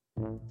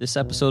This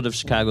episode of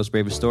Chicago's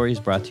Bravest Stories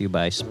is brought to you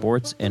by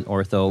Sports and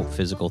Ortho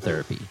Physical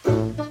Therapy.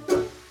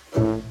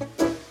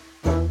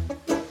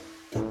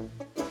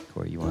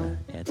 Corey, you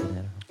want to add to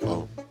that?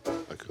 Oh,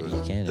 I could.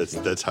 You can.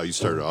 That's how you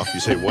start off. You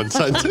say one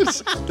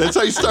sentence. That's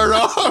how you start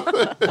off.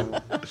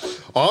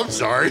 Oh, I'm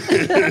sorry.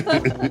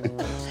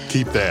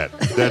 Keep that.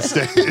 That's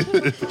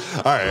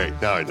All right,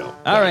 now I know.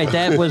 All right,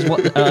 that was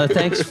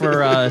thanks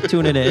for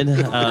tuning in.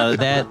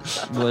 That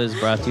was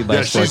brought to you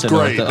by Sports she's and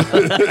great.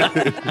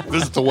 Ortho.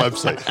 Visit the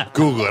website.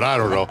 Google it. I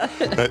don't know.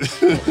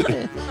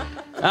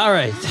 All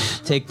right,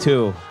 take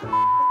two.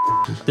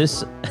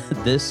 This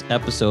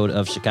episode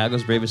of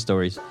Chicago's Bravest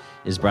Stories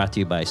is brought to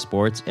you by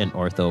Sports and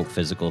Ortho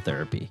Physical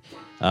Therapy.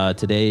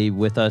 Today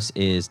with us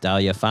is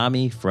Dalia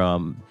Fahmy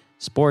from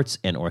Sports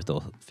and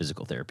Ortho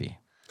Physical Therapy.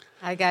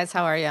 Hi, guys.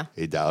 How are you?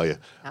 Hey, Dalia.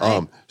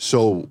 Hi.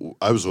 So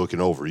I was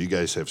looking over. You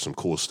guys have some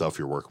cool stuff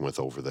you're working with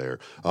over there.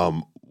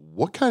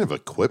 What kind of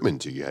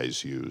equipment do you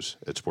guys use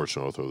at Sports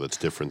and Ortho that's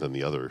different than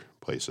the other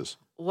places?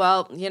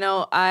 Well,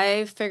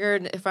 I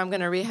figured if I'm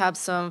going to rehab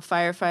some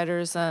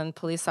firefighters and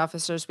police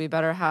officers, we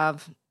better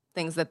have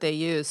things that they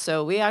use.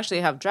 So we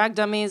actually have drag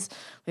dummies.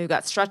 We've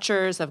got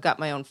stretchers. I've got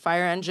my own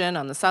fire engine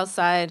on the south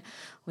side.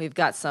 We've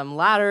got some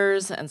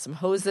ladders and some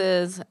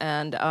hoses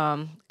and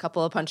a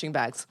couple of punching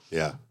bags.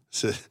 Yeah.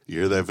 So,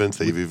 you hear that, Vince?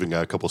 They've even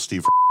got a couple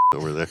Steve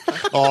over there.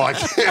 Oh, I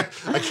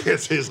can't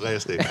say his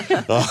last name.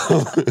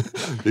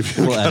 They've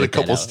even got a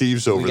couple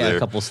Steves over there. A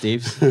couple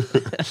Steves.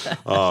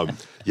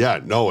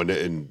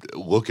 And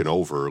looking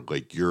over,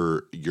 like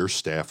your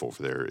staff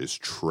over there is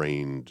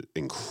trained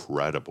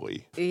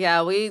incredibly.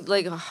 Yeah, we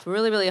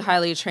really, really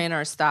highly train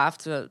our staff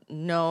to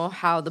know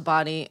how the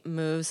body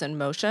moves in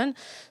motion.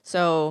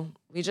 So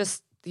we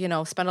just,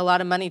 spend a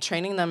lot of money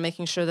training them,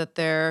 making sure that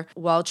they're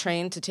well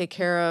trained to take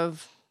care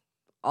of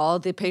all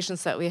the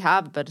patients that we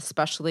have, but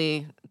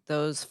especially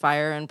those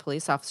fire and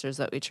police officers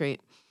that we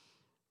treat.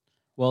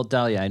 Well,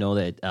 Dalia, I know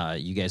that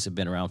you guys have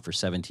been around for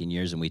 17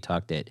 years, and we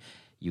talked that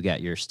you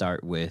got your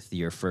start with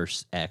your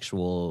first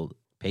actual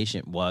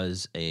patient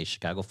was a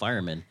Chicago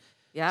fireman.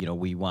 Yeah.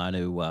 We want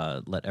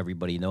to let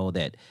everybody know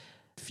that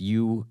if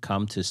you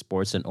come to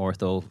Sports and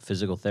Ortho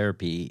Physical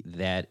Therapy,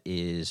 it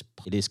is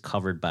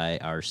covered by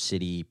our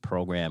city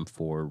program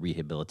for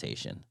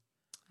rehabilitation.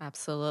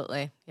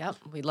 Absolutely. Yep.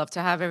 We'd love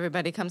to have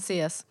everybody come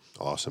see us.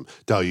 Awesome.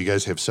 Dalia, you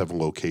guys have 7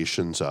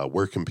 locations.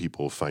 Where can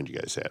people find you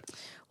guys at?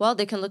 Well,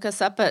 they can look us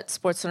up at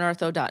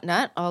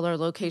sportsandortho.net. All our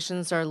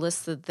locations are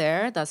listed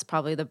there. That's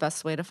probably the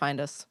best way to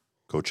find us.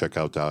 Go check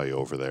out Dalia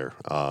over there.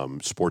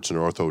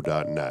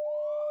 Sportsandortho.net.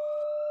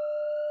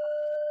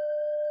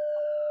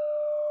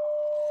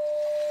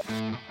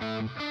 Engine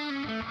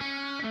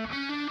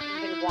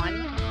 1,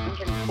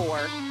 Engine 4,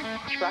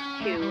 Truck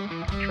 2,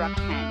 Truck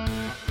 10,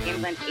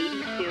 Ambulance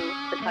 82,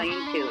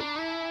 Battalion 2,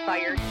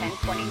 Fire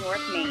 1020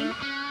 North Main,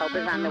 help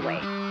is on the way.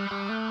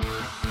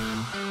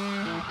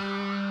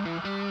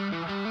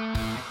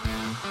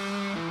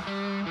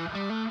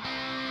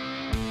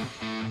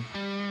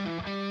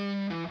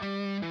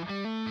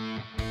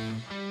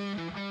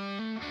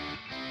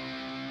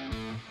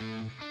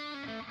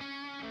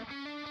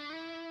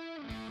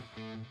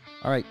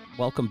 All right,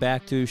 welcome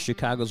back to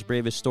Chicago's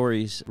Bravest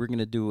Stories. We're going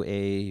to do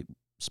a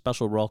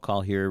special roll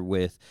call here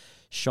with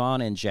Sean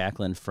and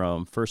Jacqueline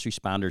from First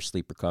Responders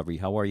Sleep Recovery.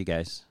 How are you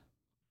guys?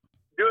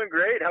 Doing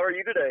great. How are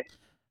you today?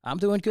 I'm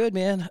doing good,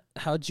 man.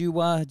 Did you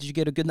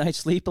get a good night's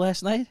sleep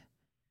last night?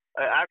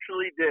 I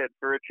actually did.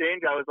 For a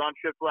change, I was on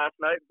shift last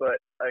night, but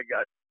I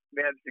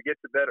managed to get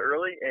to bed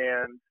early,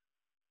 and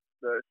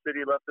the city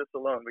left us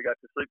alone. We got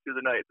to sleep through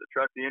the night, the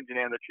truck, the engine,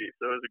 and the chief.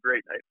 So it was a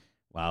great night.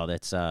 Wow,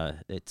 that's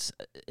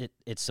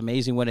it's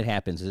amazing when it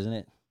happens, isn't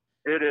it?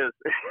 It is.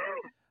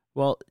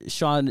 Well,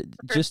 Sean,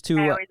 just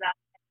to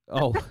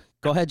go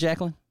ahead,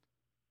 Jacqueline.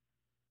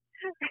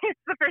 It's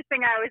the first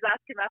thing I always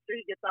ask him after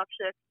he gets off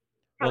shift.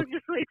 How was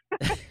your sleep?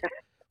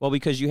 Well,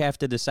 because you have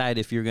to decide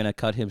if you're going to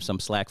cut him some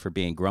slack for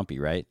being grumpy,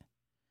 right?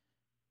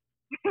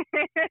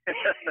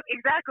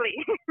 Exactly.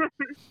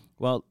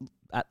 Well,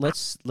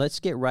 let's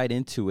get right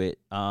into it.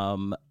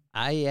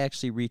 I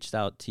actually reached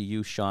out to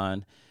you,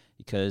 Sean,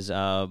 because,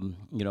 on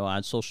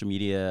social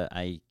media,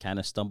 I kind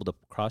of stumbled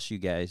across you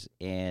guys,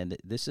 and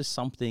this is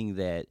something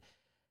that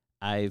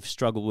I've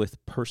struggled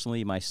with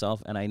personally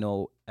myself, and I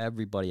know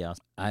everybody else.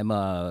 I'm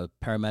a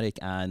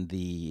paramedic on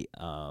the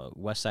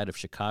west side of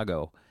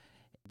Chicago.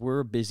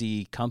 We're a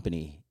busy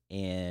company,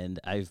 and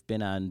I've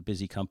been on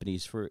busy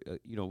companies for,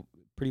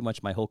 pretty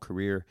much my whole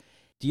career.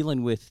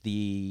 Dealing with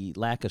the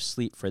lack of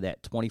sleep for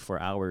that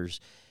 24 hours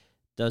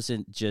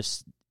doesn't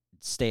just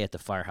stay at the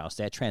firehouse.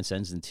 That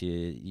transcends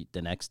into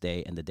the next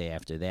day and the day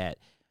after that.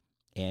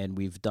 And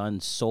we've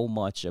done so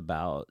much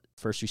about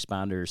first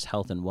responders'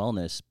 health and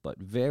wellness, but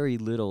very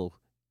little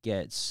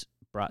gets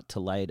brought to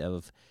light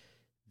of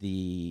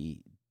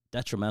the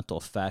detrimental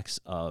effects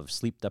of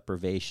sleep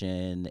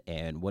deprivation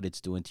and what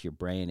it's doing to your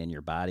brain and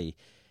your body.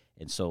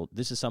 And so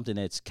this is something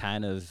that's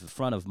kind of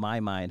front of my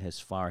mind as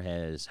far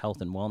as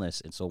health and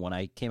wellness. And so when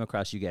I came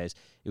across you guys,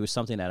 it was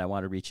something that I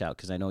wanted to reach out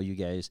because I know you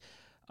guys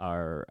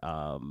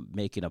are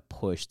making a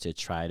push to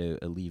try to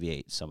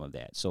alleviate some of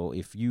that. So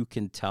if you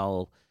can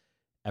tell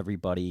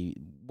everybody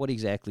what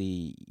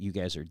exactly you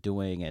guys are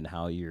doing and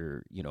how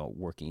you're,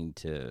 working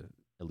to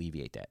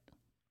alleviate that.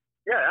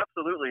 Yeah,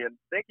 absolutely. And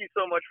thank you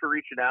so much for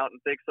reaching out, and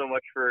thanks so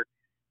much for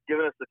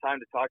giving us the time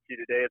to talk to you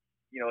today.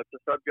 It's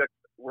a subject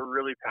we're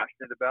really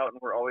passionate about,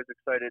 and we're always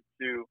excited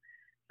to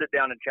sit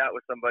down and chat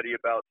with somebody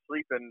about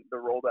sleep and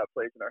the role that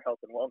plays in our health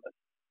and wellness.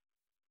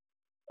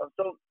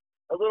 So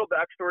a little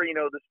backstory,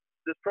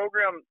 this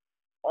program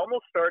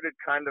almost started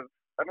kind of,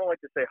 I don't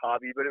like to say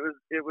hobby, but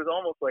it was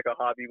almost like a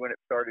hobby when it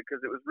started,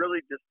 because it was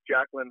really just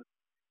Jacqueline's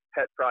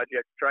pet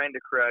project trying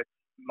to correct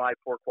my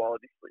poor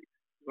quality sleep.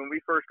 When we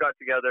first got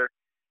together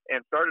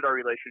and started our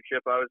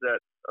relationship, I was at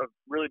a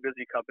really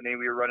busy company.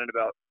 We were running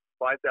about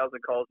 5,000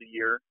 calls a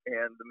year,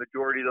 and the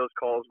majority of those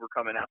calls were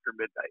coming after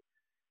midnight.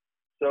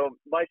 So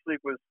my sleep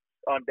was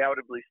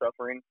undoubtedly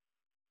suffering,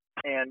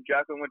 and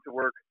Jacqueline went to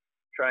work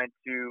trying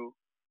to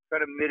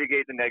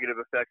mitigate the negative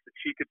effects that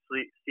she could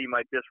see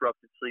my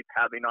disrupted sleep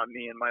having on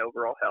me and my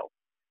overall health.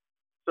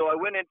 So I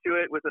went into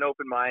it with an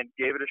open mind,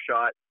 gave it a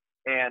shot,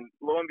 and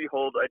lo and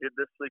behold, I did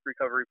this sleep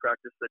recovery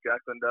practice that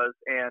Jacqueline does,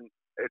 and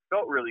it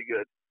felt really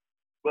good.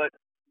 But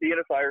being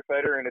a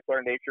firefighter, and it's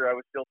our nature, I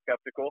was still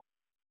skeptical.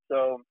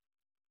 So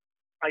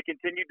I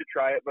continued to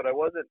try it, but I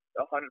wasn't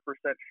 100%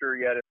 sure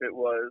yet if it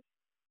was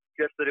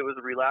just that it was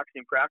a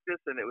relaxing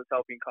practice and it was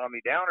helping calm me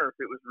down, or if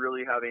it was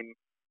really having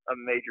a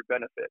major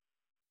benefit.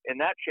 And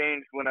that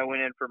changed when I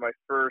went in for my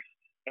first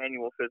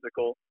annual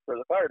physical for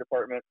the fire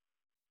department,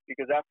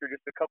 because after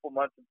just a couple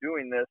months of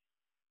doing this,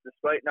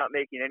 despite not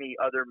making any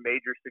other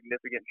major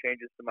significant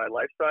changes to my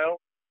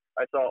lifestyle,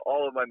 I saw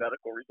all of my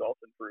medical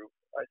results improve.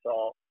 I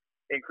saw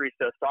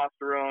increased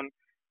testosterone,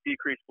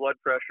 decreased blood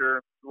pressure,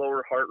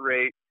 lower heart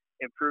rate,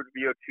 improved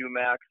VO2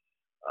 max.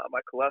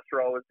 My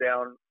cholesterol was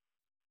down.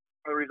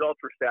 The results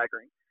were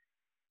staggering.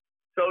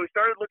 So we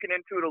started looking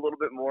into it a little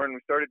bit more, and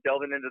we started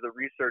delving into the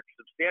research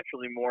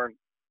substantially more,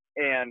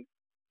 and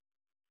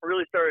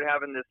really started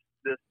having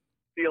this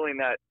feeling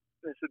that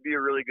this would be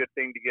a really good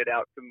thing to get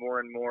out to more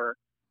and more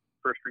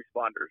first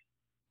responders.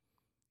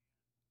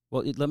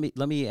 Well,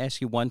 let me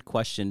ask you one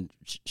question,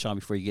 Sean,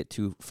 before you get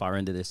too far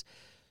into this.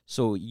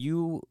 So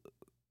you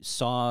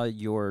saw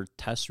your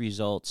test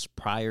results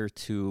prior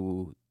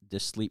to the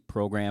sleep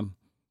program,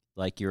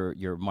 like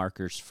your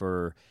markers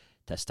for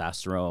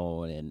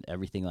testosterone and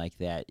everything like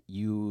that.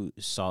 You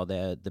saw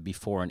the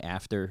before and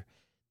after,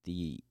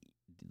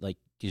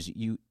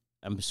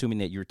 I'm assuming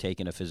that you're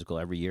taking a physical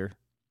every year.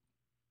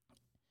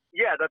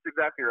 Yeah, that's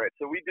exactly right.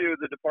 So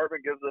the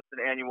department gives us an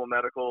annual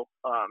medical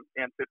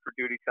and fit for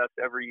duty test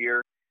every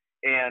year.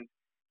 And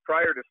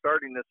prior to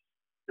starting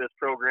this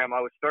program,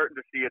 I was starting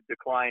to see a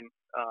decline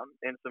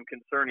in some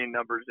concerning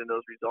numbers in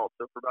those results.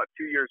 So for about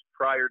 2 years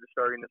prior to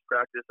starting this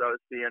practice, I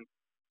was seeing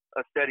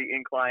a steady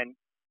incline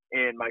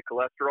in my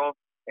cholesterol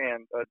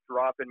and a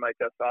drop in my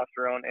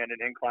testosterone and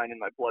an incline in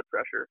my blood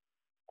pressure,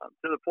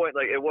 to the point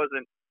it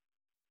wasn't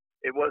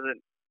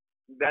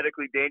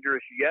medically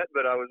dangerous yet,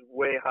 but I was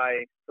way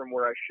high from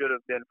where I should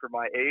have been for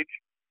my age.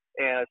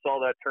 And I saw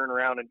that turn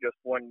around in just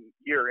 1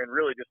 year, and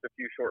really just a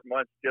few short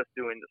months just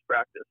doing this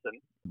practice.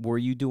 And were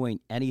you doing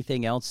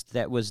anything else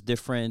that was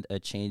different, a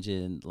change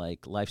in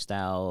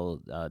lifestyle,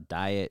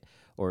 diet,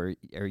 or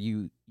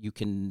you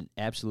can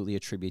absolutely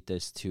attribute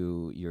this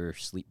to your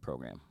sleep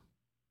program?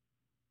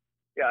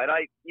 Yeah, and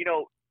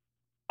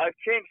I've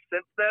changed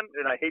since then,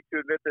 and I hate to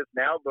admit this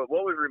now, but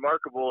what was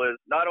remarkable is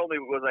not only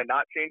was I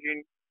not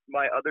changing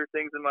my other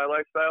things in my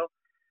lifestyle,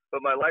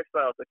 but my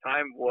lifestyle at the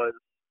time was,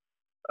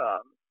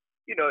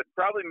 it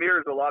probably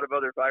mirrors a lot of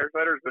other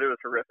firefighters, but it was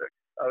horrific.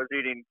 I was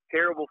eating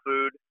terrible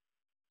food,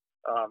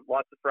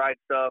 lots of fried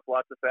stuff,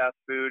 lots of fast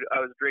food. I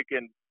was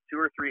drinking 2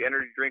 or 3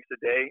 energy drinks a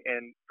day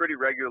and pretty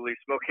regularly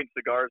smoking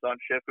cigars on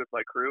shift with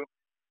my crew.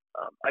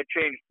 I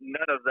changed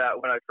none of that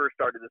when I first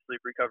started the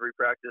sleep recovery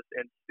practice,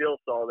 and still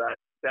saw that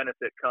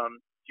benefit come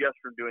just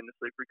from doing the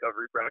sleep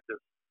recovery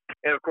practice.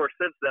 And of course,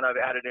 since then, I've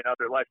added in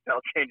other lifestyle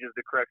changes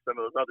to correct some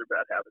of those other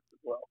bad habits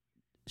as well.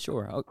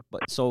 Sure.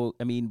 But so,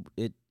 I mean,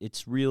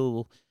 it's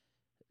real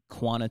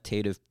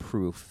quantitative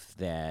proof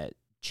that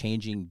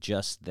changing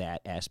just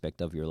that aspect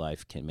of your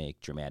life can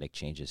make dramatic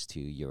changes to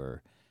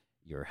your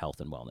health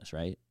and wellness,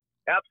 right?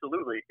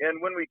 Absolutely.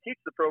 And when we teach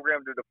the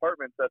program to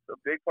departments, that's a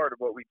big part of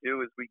what we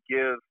do, is we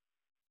give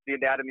the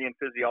anatomy and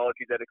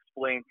physiology that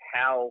explains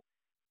how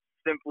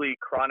simply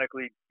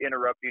chronically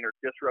interrupting or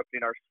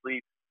disrupting our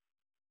sleep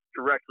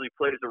directly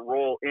plays a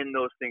role in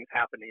those things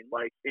happening,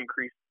 like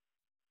increased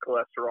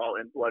cholesterol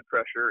and blood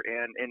pressure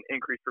and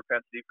increased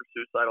propensity for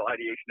suicidal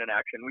ideation and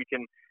action. We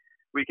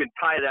can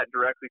tie that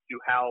directly to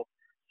how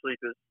sleep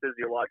is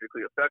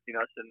physiologically affecting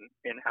us,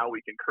 and how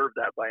we can curb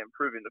that by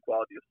improving the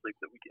quality of sleep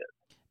that we get.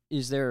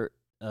 Is there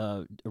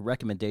a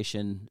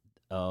recommendation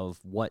of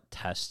what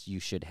tests you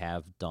should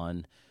have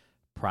done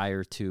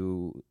prior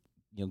to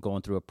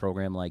going through a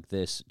program like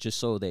this, just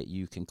so that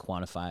you can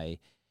quantify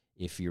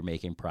if you're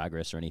making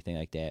progress or anything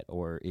like that?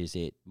 Or is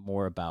it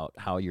more about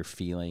how you're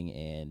feeling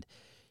and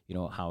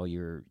how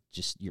your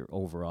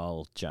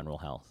overall general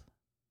health?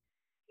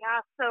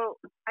 so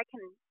I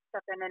can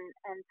step in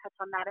and touch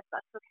on that if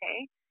that's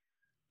okay.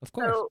 Of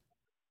course. So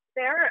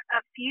there are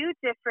a few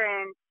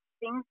different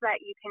things that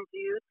you can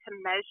do to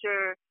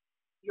measure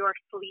your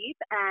sleep.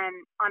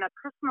 And on a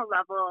personal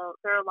level,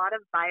 there are a lot of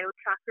bio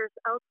trackers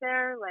out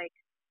there like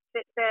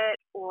Fitbit,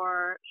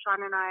 or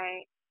Sean and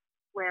I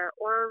wear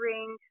Oura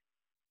Ring.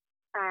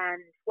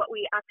 And what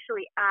we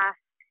actually ask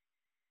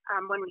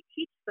when we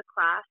teach the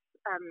class,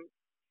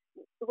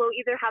 we'll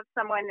either have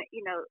someone,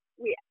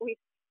 we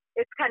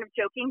it's kind of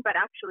joking, but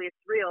actually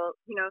it's real,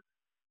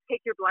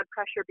 take your blood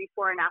pressure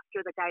before and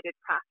after the guided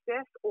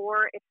practice,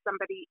 or if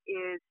somebody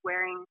is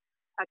wearing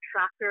a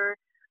tracker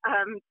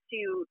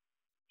to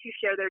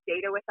share their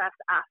data with us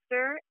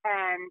after.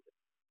 And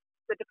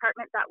the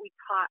department that we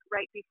taught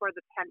right before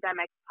the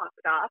pandemic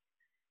popped off,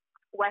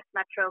 West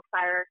Metro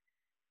Fire,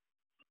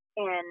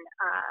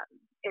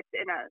 it's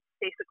in a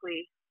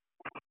basically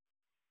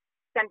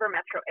Denver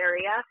metro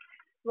area.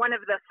 One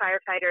of the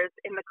firefighters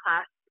in the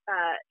class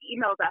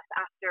emailed us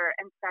after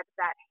and said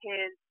that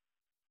his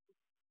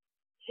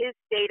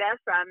data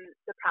from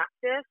the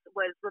practice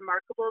was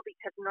remarkable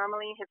because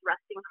normally his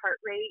resting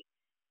heart rate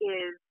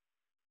is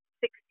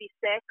 66.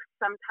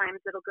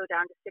 Sometimes it'll go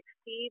down to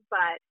 60,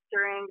 but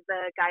during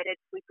the guided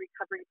sleep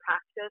recovery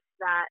practice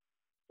that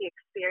he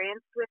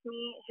experienced with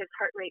me, his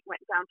heart rate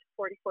went down to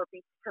 44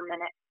 beats per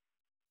minute.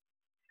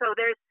 So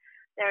there's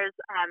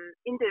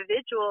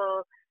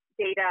individual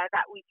data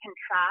that we can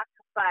track,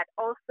 but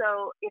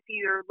also if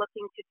you're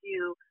looking to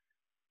do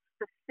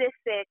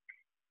specific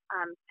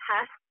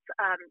tests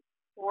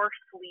for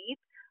sleep,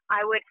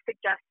 I would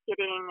suggest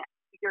getting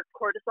your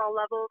cortisol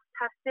levels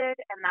tested,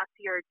 and that's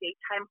your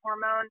daytime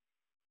hormone.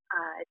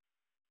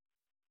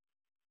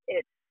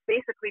 It's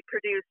basically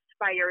produced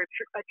by your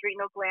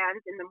adrenal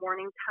glands in the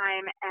morning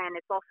time, and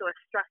it's also a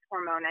stress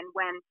hormone. And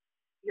when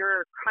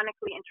you're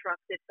chronically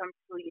interrupted from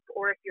sleep,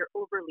 or if you're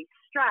overly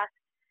stressed,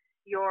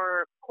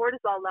 your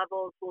cortisol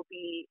levels will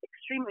be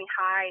extremely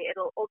high.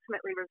 It'll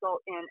ultimately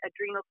result in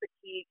adrenal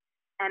fatigue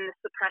and the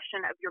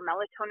suppression of your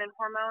melatonin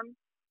hormone,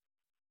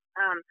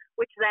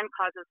 which then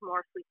causes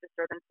more sleep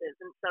disturbances.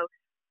 And so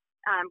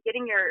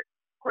getting your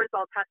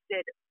cortisol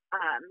tested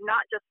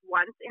not just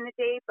once in a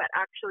day, but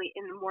actually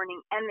in the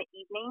morning and the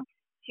evening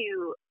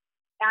to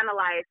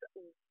analyze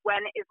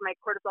when is my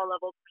cortisol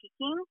levels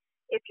peaking.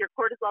 If your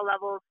cortisol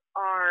levels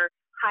are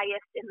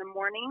highest in the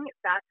morning,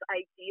 that's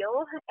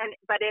ideal.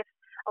 But if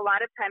a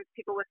lot of times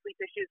people with sleep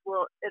issues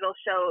it'll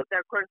show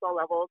their cortisol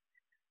levels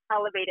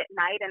elevate at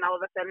night, and all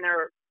of a sudden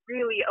they're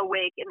really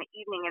awake in the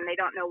evening and they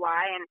don't know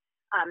why. And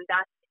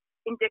that's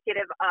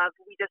indicative of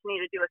we just need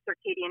to do a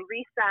circadian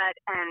reset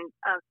and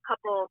a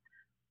couple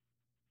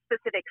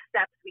specific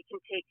steps we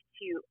can take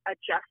to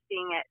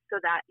adjusting it so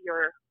that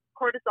your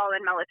cortisol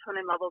and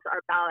melatonin levels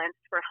are balanced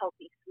for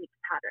healthy sleep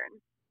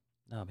patterns.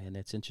 Oh man,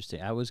 that's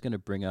interesting. I was going to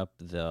bring up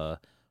the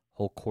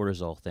whole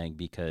cortisol thing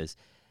because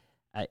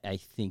I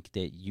think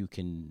that you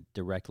can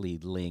directly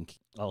link.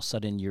 All of a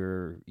sudden,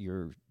 you're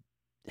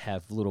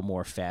have a little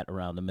more fat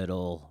around the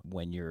middle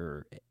when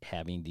you're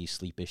having these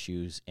sleep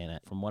issues.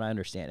 And from what I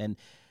understand, and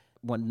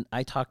when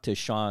I talked to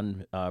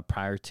Sean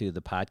prior to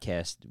the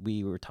podcast,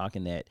 we were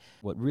talking that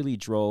what really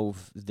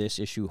drove this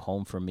issue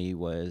home for me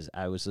was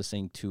I was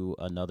listening to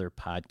another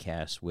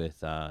podcast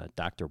with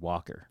Dr.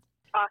 Walker.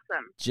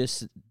 Awesome.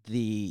 Just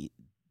the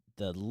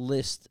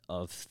list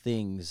of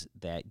things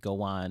that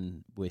go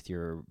on with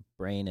your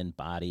brain and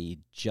body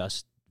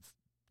just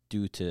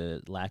due to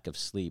lack of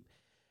sleep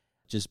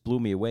just blew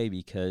me away,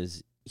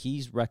 because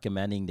he's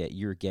recommending that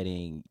you're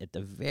getting at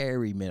the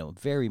very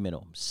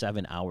minimum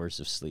 7 hours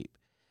of sleep.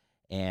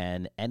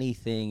 And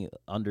anything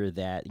under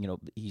that,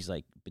 he's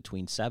like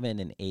between 7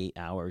 and 8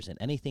 hours, and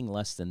anything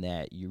less than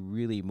that, you're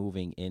really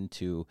moving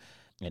into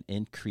an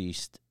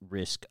increased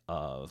risk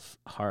of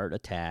heart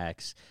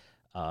attacks,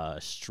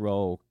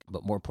 stroke,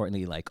 but more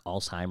importantly, like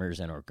Alzheimer's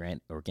and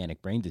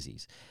organic brain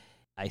disease.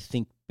 I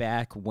think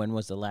back, when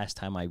was the last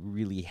time I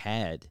really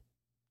had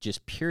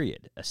just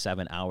period a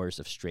 7 hours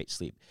of straight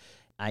sleep?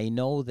 I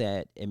know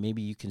that, and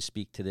maybe you can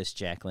speak to this,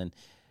 Jacqueline,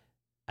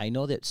 I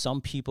know that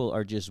some people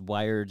are just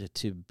wired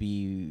to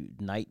be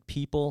night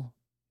people,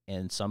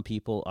 and some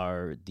people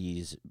are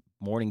these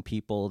morning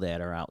people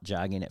that are out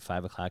jogging at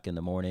 5 o'clock in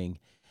the morning,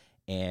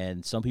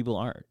 and some people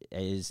aren't.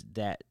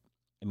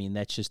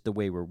 That's just the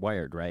way we're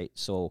wired, right?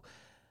 So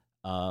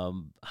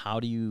how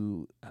do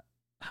you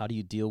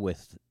deal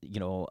with,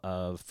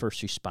 a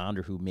first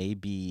responder who may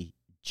be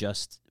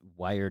just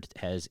wired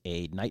as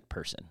a night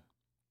person?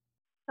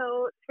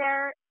 So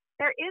there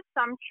is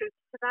some truth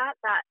to that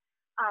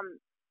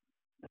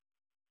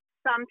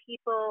some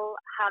people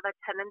have a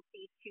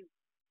tendency to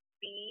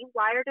be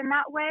wired in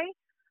that way.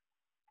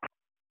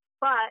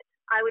 But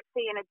I would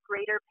say in a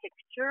greater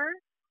picture,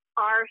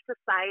 our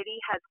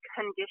society has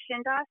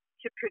conditioned us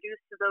to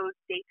produce those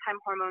daytime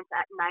hormones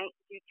at night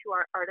due to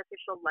our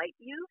artificial light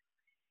use,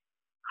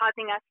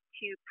 causing us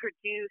to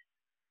produce,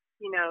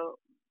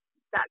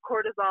 that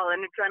cortisol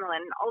and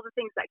adrenaline, all the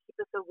things that keep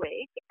us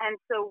awake. And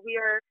so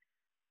we're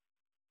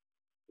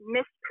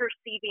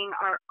misperceiving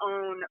our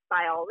own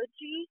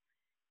biology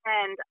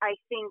And I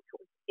think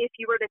if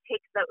you were to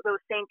take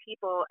those same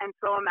people and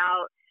throw them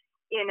out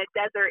in a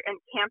desert and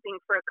camping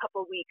for a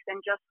couple weeks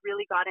and just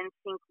really got in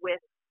sync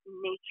with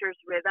nature's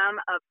rhythm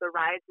of the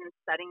rise and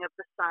setting of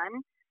the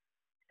sun,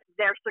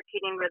 their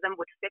circadian rhythm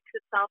would fix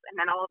itself, and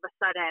then all of a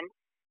sudden,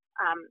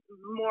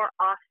 more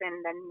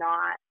often than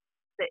not,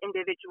 the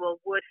individual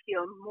would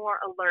feel more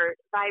alert,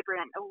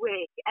 vibrant,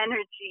 awake,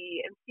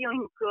 energy, and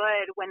feeling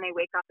good when they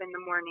wake up in the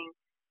morning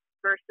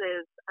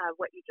versus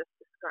what you just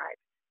described.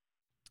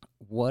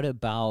 What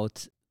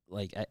about,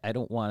 like, I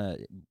don't want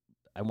to,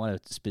 I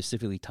want to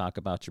specifically talk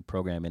about your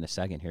program in a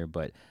second here,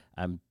 but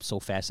I'm so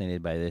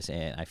fascinated by this,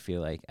 and I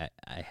feel like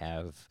I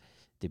have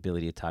the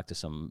ability to talk to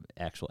some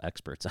actual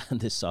experts on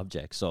this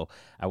subject. So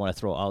I want to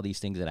throw all these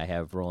things that I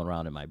have rolling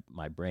around in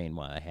my brain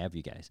while I have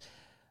you guys.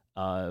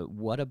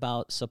 What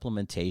about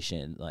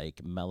supplementation,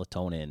 like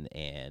melatonin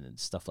and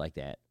stuff like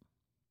that?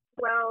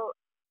 Well,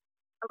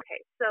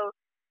 okay, so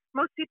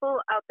most people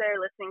out there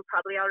listening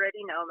probably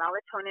already know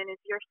melatonin is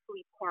your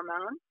sleep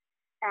hormone,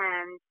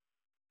 and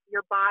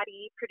your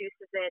body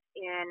produces it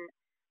in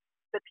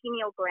the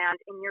pineal gland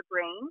in your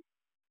brain,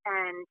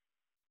 and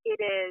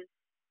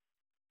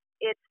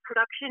its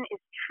production is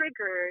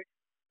triggered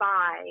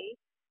by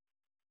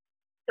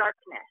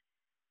darkness.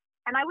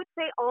 And I would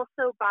say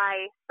also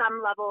by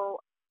some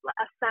level,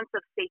 a sense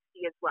of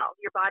safety as well.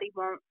 Your body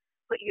won't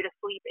put you to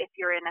sleep if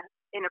you're in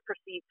a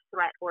perceived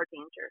threat or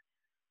danger.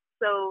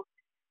 So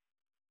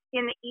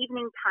in the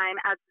evening time,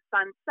 as the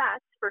sun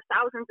sets, for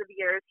thousands of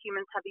years,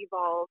 humans have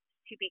evolved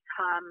to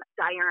become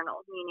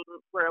diurnal, meaning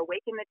we're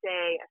awake in the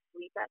day,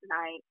 asleep at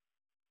night,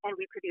 and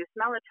we produce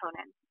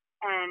melatonin.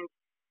 And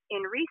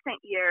in recent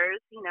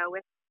years,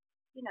 with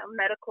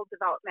medical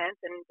developments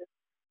and just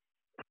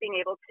being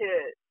able to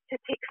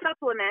take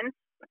supplements,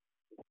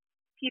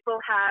 people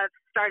have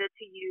started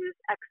to use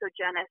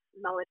exogenous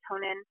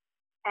melatonin.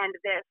 And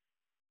this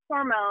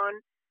hormone,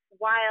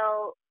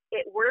 while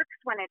it works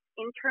when it's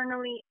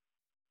internally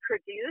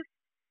produced,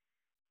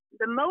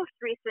 the most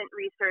recent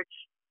research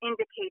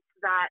indicates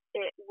that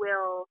it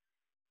will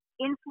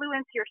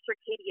influence your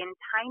circadian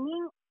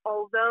timing,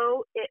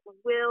 although it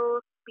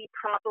will be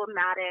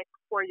problematic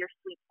for your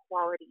sleep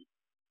quality,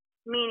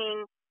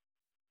 meaning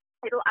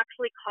it'll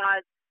actually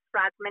cause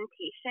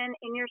fragmentation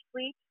in your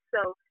sleep.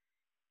 So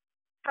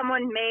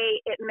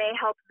it may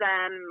help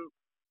them,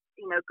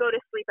 go to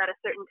sleep at a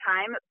certain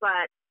time,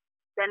 but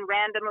then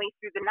randomly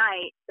through the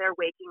night, they're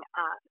waking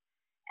up.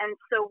 And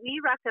so we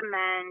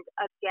recommend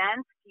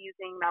against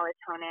using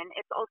melatonin.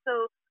 It's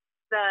also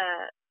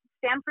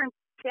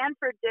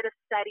Stanford did a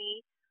study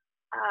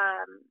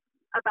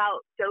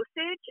about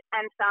dosage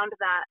and found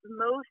that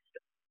most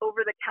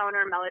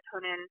over-the-counter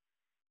melatonin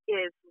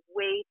is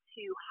way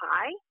too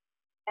high,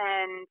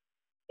 and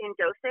in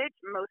dosage,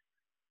 most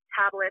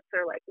tablets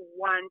are like 1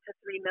 to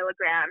 3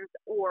 milligrams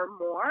or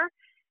more,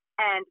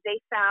 and they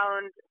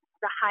found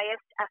the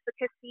highest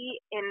efficacy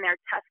in their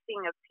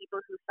testing of people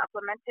who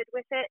supplemented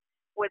with it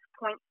was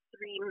 0.3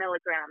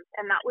 milligrams,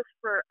 and that was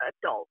for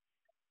adults.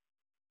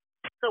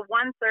 So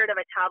 1/3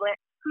 of a tablet,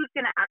 who's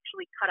going to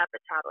actually cut up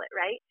a tablet,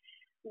 right?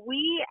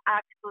 We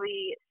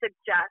actually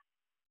suggest,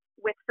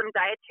 with some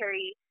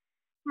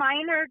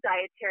minor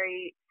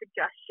dietary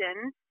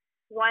suggestions,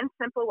 one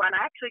simple one,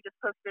 I actually just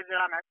posted it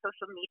on our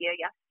social media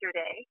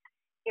yesterday,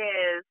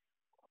 is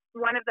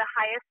one of the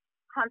highest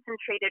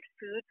concentrated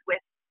foods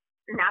with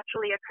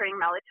naturally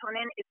occurring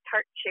melatonin is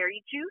tart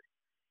cherry juice.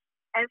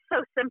 And it's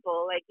so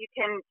simple. Like, you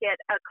can get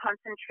a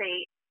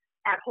concentrate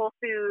at Whole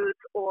Foods,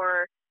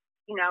 or,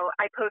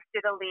 I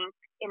posted a link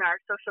in our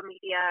social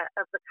media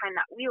of the kind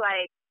that we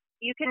like.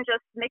 You can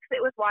just mix it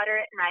with water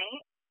at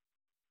night,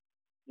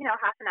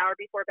 half an hour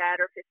before bed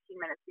or 15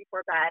 minutes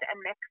before bed,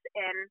 and mix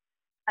in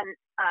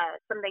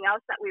something else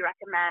that we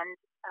recommend,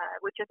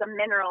 which is a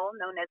mineral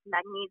known as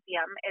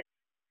magnesium. It's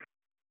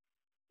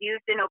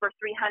used in over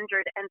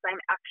 300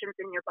 enzyme actions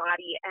in your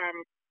body,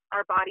 and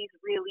our bodies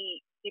really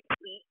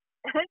deplete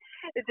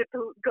to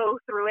go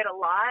through it a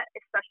lot,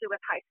 especially with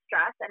high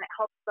stress, and it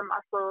helps the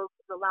muscles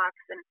relax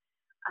and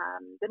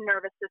the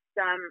nervous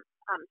system.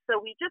 So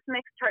we just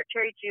mix tart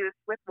cherry juice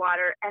with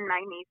water and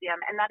magnesium,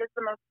 and that is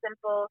the most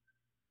simple,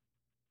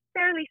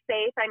 fairly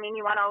safe. I mean,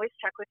 you want to always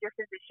check with your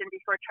physician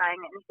before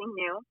trying anything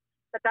new,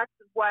 but that's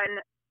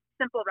one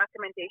simple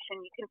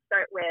recommendation you can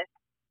start with,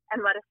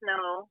 and let us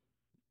know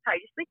how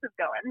your sleep is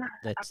going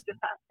after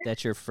that.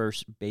 That's your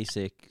first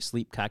basic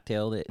sleep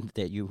cocktail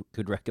that you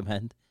could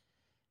recommend,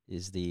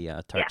 is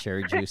the tart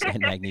cherry juice and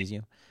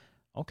magnesium?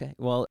 Okay.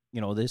 Well,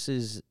 this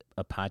is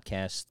a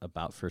podcast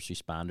about first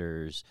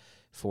responders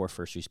for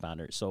first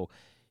responders. So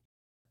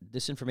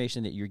this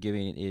information that you're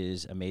giving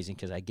is amazing,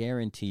 because I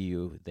guarantee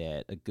you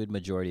that a good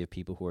majority of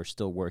people who are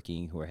still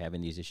working, who are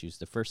having these issues,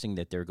 the first thing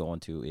that they're going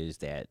to is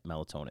that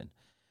melatonin.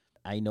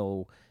 I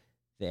know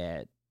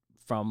that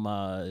from,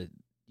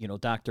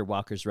 Dr.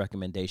 Walker's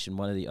recommendation,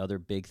 one of the other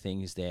big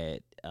things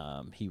that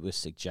he was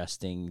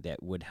suggesting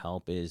that would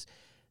help is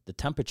the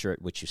temperature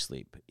at which you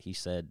sleep. He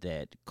said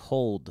that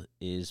cold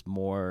is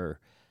more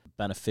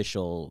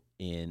beneficial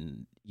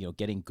in, you know,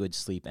 getting good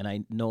sleep. And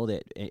I know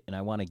that, and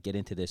I want to get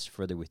into this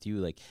further with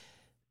you, like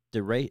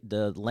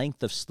the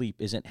length of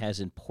sleep isn't as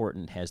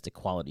important as the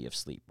quality of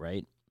sleep,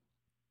 right?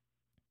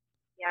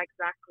 Yeah,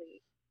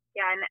 exactly.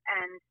 Yeah,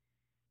 and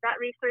that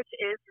research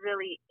is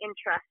really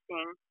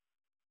interesting.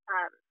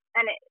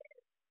 And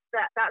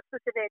that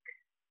specific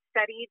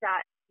study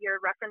that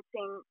you're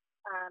referencing,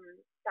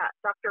 that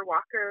Dr.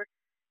 Walker,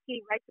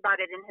 he writes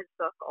about it in his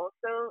book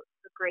also,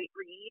 The Great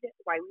Read,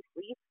 Why We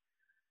Sleep.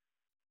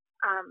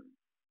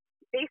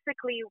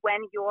 Basically,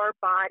 when your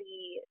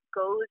body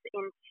goes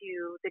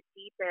into the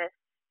deepest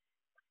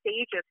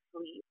stage of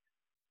sleep,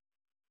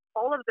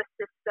 all of the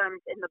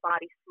systems in the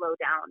body slow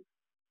down,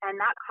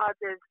 and that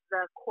causes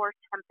the core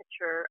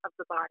temperature of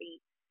the body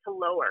to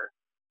lower.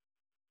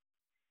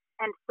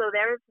 And so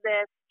there's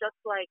this, just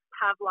like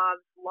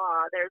Pavlov's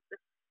law, there's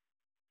this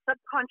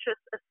subconscious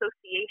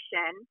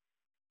association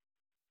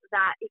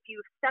that if you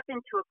step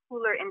into a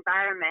cooler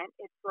environment,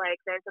 it's like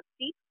there's a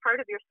deep part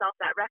of yourself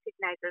that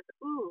recognizes,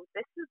 ooh,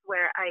 this is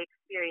where I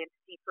experience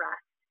deep rest.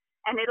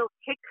 And it'll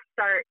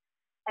kickstart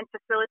and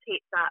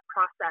facilitate that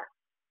process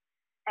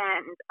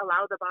and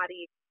allow the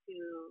body to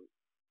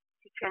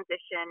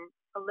transition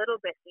a little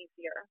bit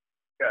easier.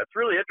 Yeah, it's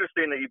really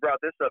interesting that you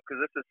brought this up, because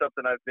this is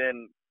something I've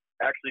been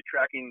actually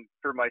tracking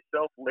for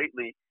myself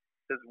lately,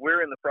 because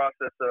we're in the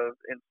process of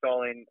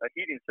installing a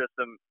heating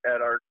system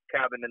at our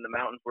cabin in the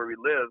mountains where we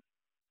live.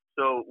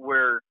 So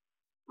we're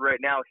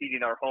right now heating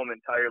our home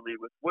entirely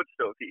with wood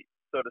stove heat.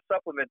 So to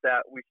supplement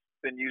that, we've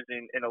been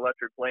using an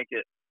electric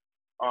blanket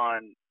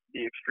on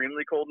the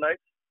extremely cold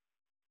nights.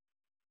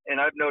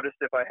 And I've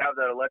noticed if I have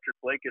that electric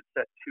blanket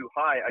set too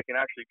high, I can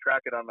actually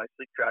track it on my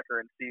sleep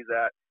tracker and see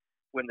that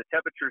when the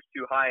temperature is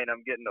too high and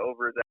I'm getting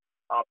over that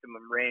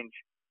optimum range,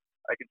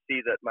 I can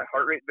see that my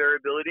heart rate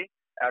variability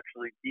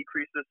actually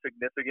decreases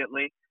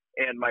significantly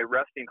and my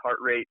resting heart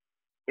rate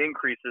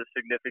increases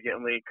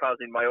significantly,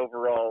 causing my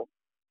overall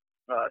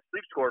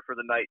sleep score for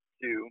the night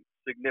to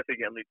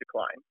significantly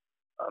decline.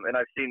 And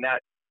I've seen that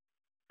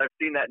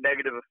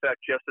negative effect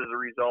just as a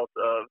result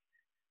of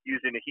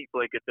using a heat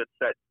blanket that's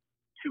set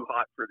too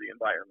hot for the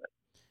environment.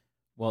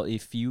 Well,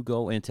 if you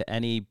go into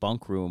any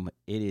bunk room,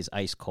 it is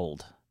ice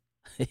cold.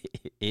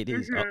 It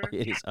is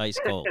ice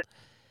cold.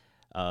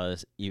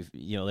 You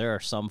know, there are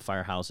some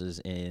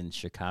firehouses in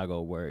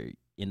Chicago where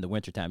in the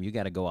wintertime you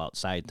got to go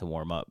outside to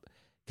warm up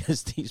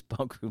because these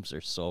bunk rooms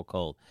are so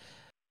cold.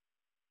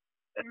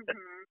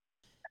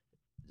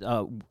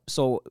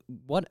 So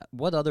what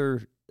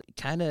other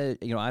kind of,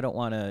 you know, I don't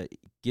want to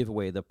give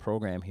away the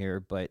program here,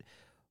 but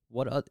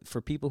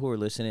for people who are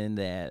listening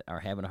that are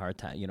having a hard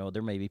time, you know,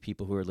 there may be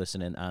people who are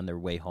listening on their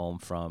way home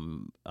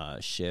from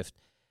shift.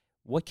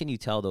 What can you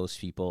tell those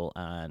people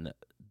on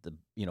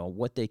you know,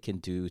 what they can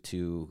do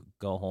to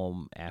go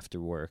home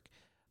after work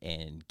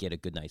and get a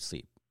good night's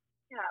sleep?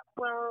 Yeah,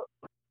 well,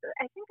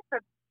 I think the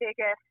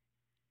biggest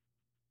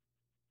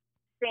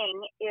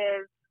thing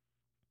is,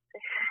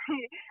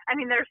 I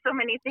mean, there's so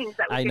many things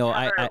that we I know.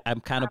 cover.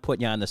 I'm kind of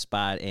putting you on the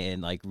spot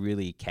and like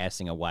really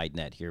casting a wide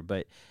net here,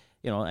 but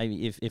you know,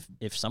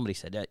 if somebody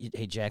said,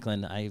 "Hey,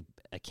 Jacqueline, I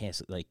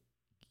can't, like,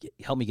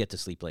 help me get to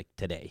sleep like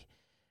today,"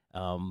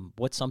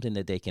 what's something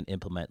that they can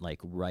implement like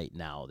right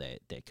now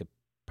that could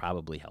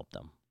probably help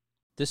them?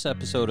 This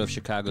episode of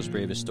Chicago's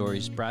Bravest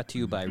Stories brought to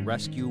you by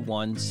Rescue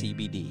One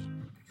CBD,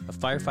 a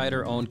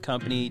firefighter-owned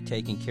company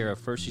taking care of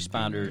first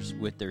responders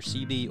with their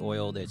CBD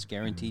oil that's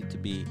guaranteed to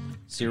be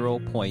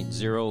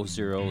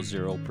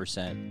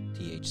 0.000%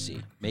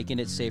 THC, making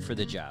it safe for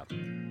the job.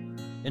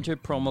 Enter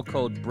promo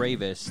code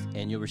BRAVEST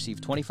and you'll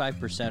receive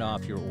 25%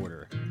 off your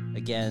order.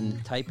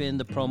 Again, type in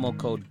the promo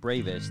code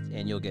BRAVEST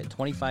and you'll get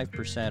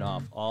 25%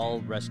 off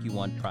all Rescue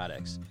One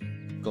products.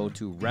 Go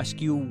to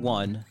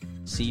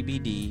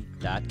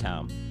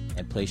rescue1cbd.com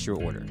and place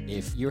your order.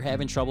 If you're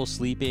having trouble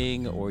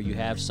sleeping or you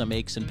have some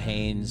aches and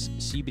pains,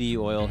 CBD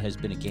oil has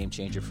been a game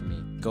changer for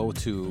me. Go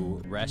to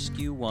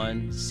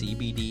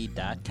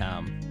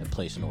rescue1cbd.com and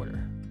place an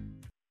order.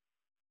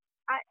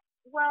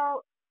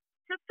 Well,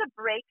 just to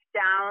break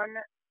down,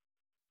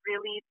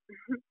 really,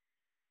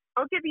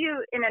 I'll give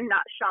you in a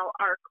nutshell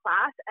our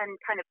class and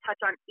kind of touch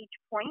on each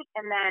point,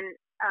 and then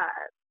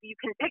you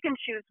can pick and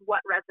choose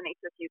what resonates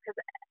with you, because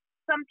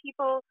some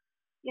people,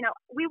 you know,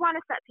 we want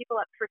to set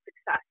people up for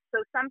success.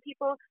 So some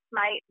people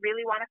might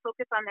really want to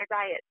focus on their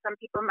diet. Some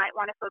people might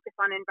want to focus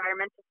on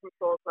environmental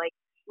controls like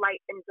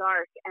light and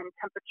dark and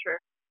temperature.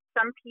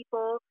 Some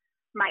people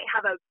might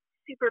have a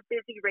super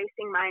busy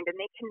racing mind and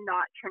they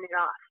cannot turn it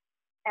off.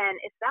 And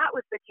if that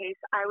was the case,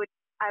 I would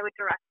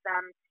direct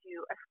them to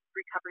a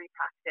recovery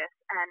practice.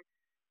 And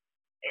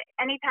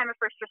anytime a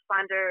first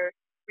responder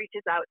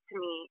reaches out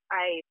to me,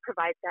 I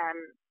provide them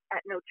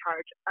at no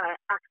charge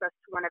access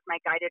to one of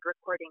my guided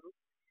recordings,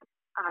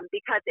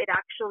 because it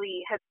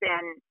actually has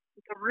been,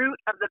 the root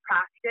of the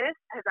practice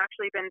has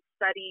actually been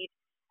studied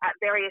at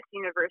various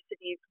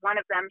universities. One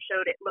of them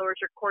showed it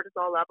lowers your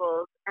cortisol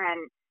levels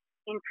and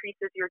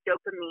increases your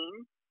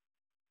dopamine,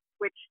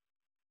 which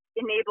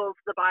enables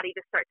the body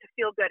to start to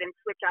feel good and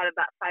switch out of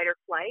that fight or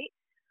flight.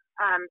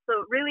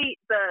 So really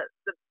the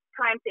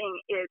prime thing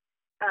is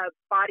a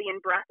body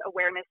and breath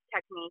awareness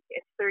technique.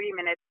 It's 30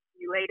 minutes.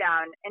 You lay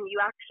down and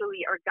you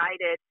actually are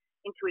guided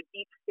into a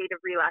deep state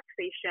of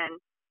relaxation,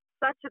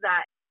 such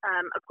that,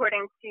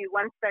 according to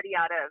one study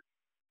out of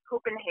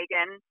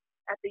Copenhagen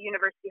at the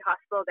University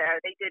Hospital there,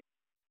 they did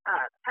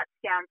PET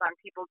scans on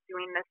people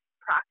doing this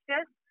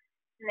practice,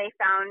 and they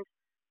found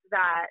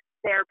that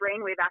their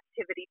brainwave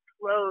activity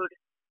slowed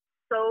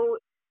so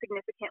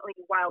significantly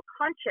while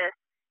conscious,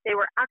 they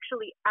were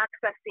actually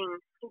accessing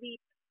sleep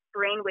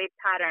brainwave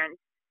patterns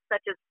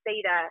such as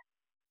theta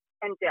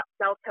and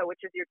delta, which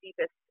is your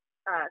deepest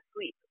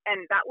sleep.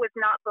 And that was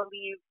not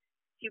believed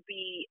to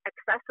be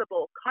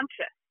accessible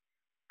conscious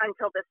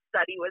until this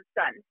study was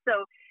done.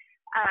 So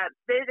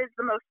this is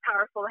the most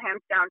powerful,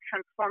 hands down,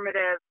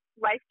 transformative,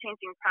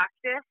 life-changing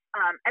practice.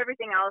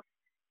 Everything else,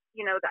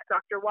 that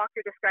Dr.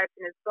 Walker describes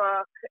in his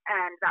book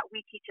and that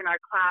we teach in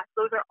our class,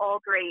 those are all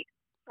great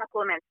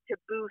supplements to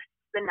boost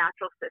the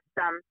natural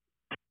system.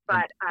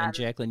 But and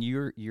Jacqueline,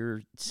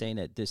 you're saying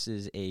that this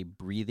is a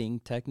breathing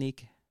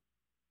technique?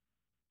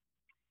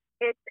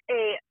 It's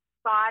a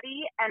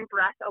body and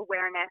breath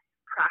awareness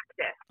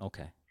practice.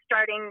 Okay.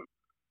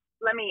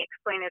 Let me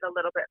explain it a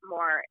little bit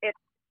more.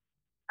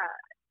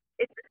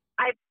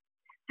 I've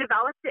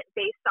developed it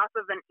based off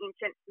of an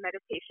ancient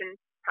meditation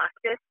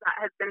practice that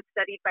has been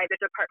studied by the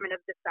Department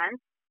of Defense.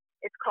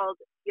 It's called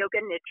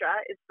Yoga Nidra,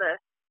 is the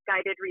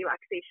guided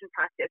relaxation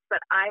practice, but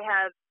I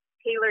have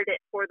tailored it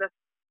for the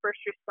first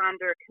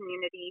responder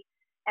community,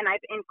 and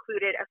I've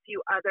included a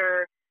few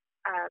other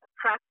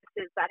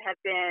practices that have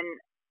been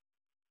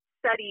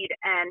studied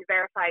and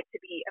verified to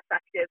be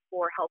effective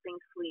for helping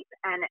sleep.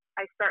 And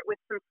I start with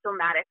some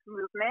somatic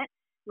movement,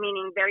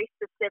 meaning very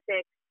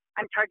specific.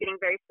 I'm targeting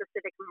very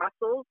specific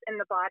muscles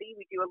in the body.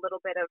 We do a little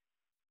bit of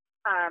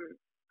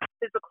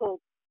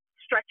physical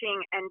stretching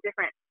and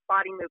different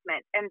body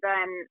movement. And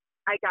then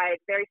I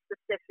guide very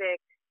specific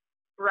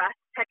breath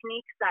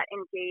techniques that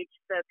engage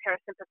the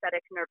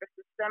parasympathetic nervous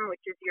system,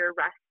 which is your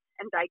rest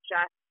and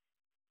digest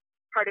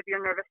part of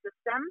your nervous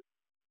system.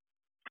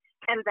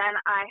 And then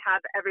I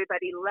have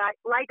everybody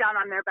lie down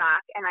on their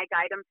back, and I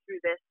guide them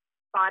through this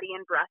body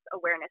and breath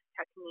awareness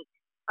technique,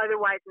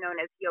 otherwise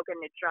known as Yoga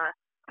Nidra.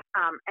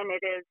 And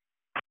it is,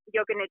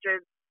 Yoga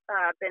Nidra's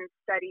been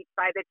studied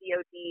by the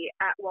DoD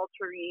at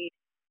Walter Reed,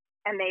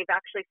 and they've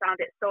actually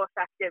found it so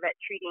effective at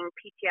treating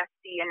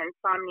PTSD and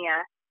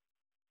insomnia,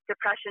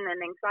 depression and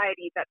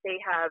anxiety, that they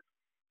have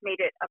made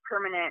it a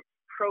permanent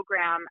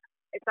program.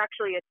 It's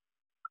actually a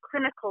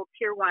clinical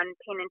tier 1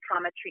 pain and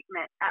trauma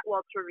treatment at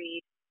Walter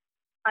Reed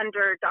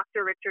under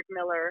Dr. Richard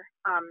Miller.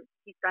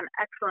 He's done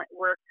excellent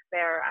work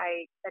there.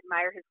 I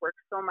admire his work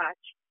so much.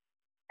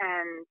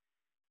 And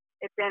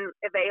it's been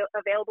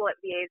available at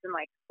VAs in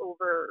like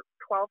over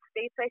 12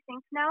 states, I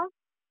think, now.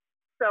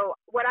 So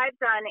what I've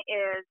done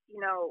is,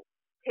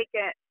 take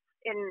it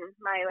in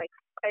my,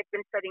 I've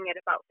been studying it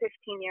about 15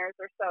 years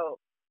or so.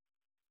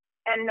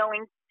 And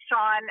knowing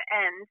Sean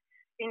and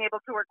being able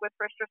to work with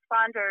first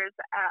responders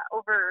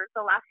over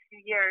the last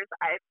few years,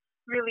 I've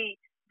really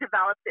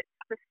developed it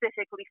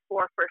specifically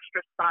for first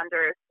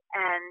responders,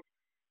 and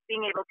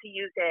being able to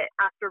use it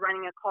after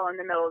running a call in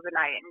the middle of the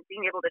night and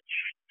being able to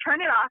turn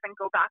it off and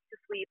go back to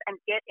sleep and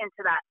get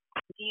into that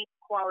deep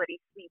quality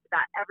sleep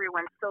that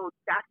everyone so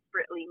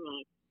desperately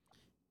needs.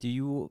 Do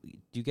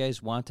you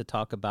guys want to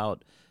talk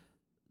about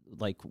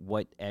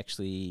what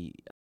actually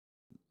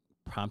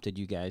prompted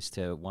you guys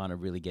to want to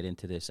really get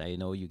into this? I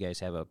know you guys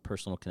have a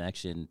personal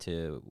connection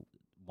to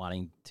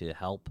wanting to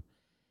help,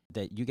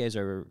 that you guys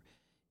are,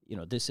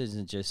 this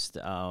isn't just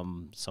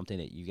something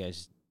that you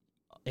guys,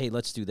 hey,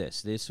 let's do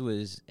this. This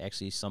was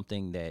actually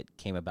something that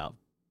came about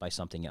by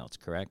something else,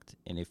 correct?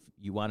 And if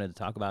you wanted to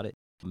talk about it,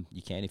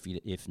 you can.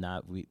 If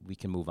not, we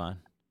can move on.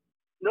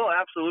 No,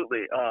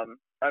 absolutely.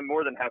 I'm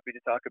more than happy to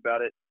talk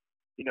about it.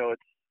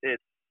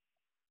 It's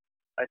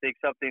I think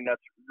something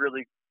that's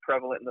really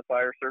prevalent in the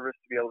fire service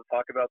to be able to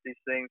talk about these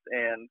things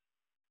and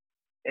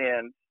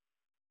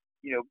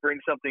bring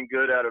something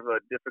good out of a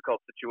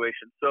difficult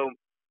situation. So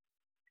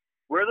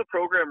where the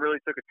program really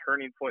took a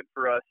turning point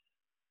for us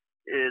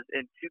is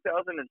in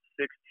 2016,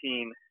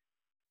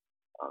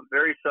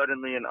 very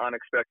suddenly and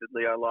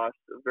unexpectedly, I lost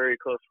a very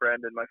close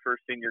friend and my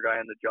first senior guy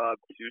on the job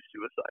to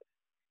suicide.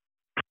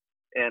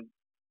 And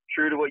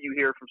true to what you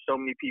hear from so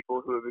many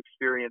people who have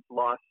experienced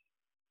loss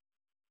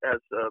as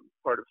a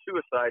part of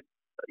suicide,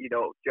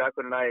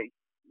 Jacqueline and I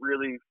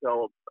really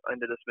fell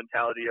into this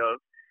mentality of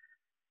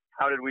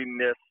how did we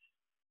miss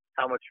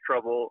how much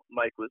trouble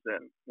Mike was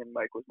in, and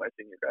Mike was my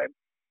senior guy.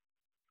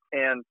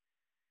 And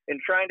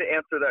in trying to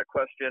answer that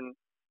question,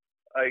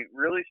 I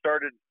really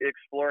started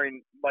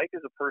exploring Mike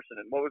as a person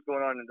and what was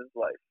going on in his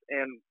life.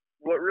 And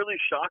what really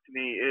shocked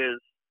me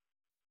is,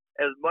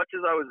 as much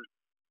as I was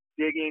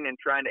digging and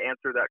trying to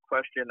answer that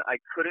question, I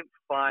couldn't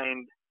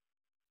find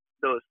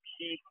those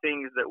key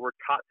things that we're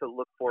taught to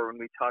look for when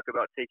we talk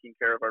about taking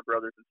care of our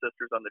brothers and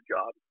sisters on the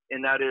job.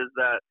 And that is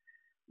that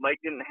Mike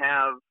didn't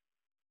have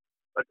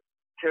a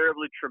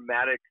terribly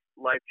traumatic,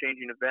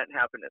 life-changing event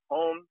happen at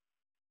home.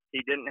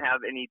 He didn't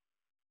have any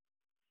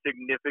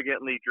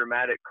significantly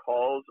dramatic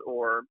calls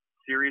or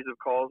series of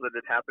calls that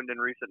had happened in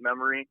recent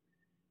memory.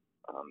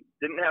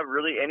 Didn't have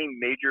really any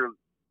major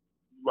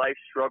life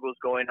struggles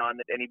going on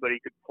that anybody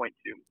could point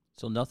to.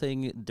 So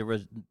nothing, there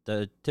was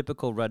the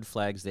typical red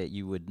flags that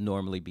you would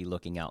normally be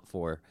looking out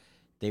for.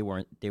 They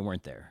weren't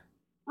there.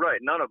 Right.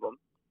 None of them.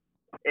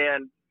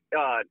 And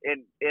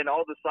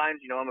all the signs,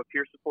 I'm a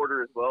peer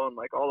supporter as well. And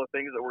like all the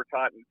things that we're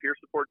taught in peer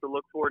support to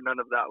look for, none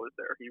of that was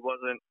there. He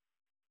wasn't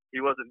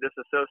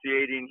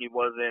disassociating. He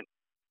wasn't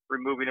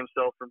removing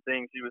himself from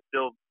things. He was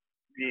still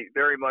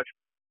very much,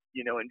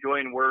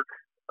 enjoying work,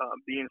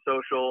 being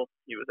social.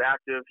 He was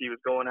active. He was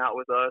going out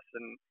with us,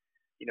 and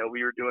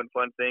we were doing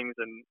fun things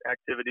and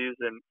activities.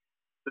 And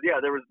but yeah,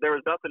 there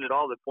was nothing at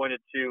all that pointed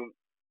to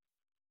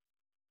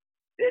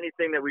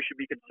anything that we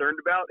should be concerned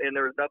about, and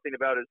there was nothing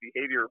about his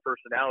behavior or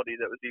personality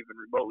that was even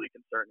remotely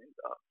concerning.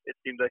 It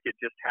seemed like it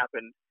just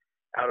happened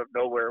out of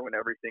nowhere when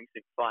everything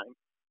seemed fine.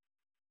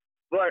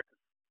 But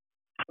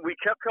we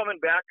kept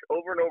coming back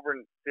over and over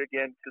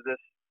again to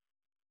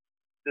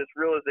this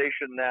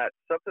realization that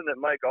something that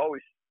Mike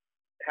always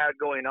had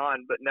going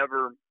on but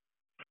never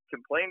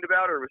complained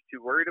about or was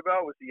too worried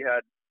about was he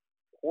had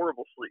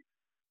horrible sleep.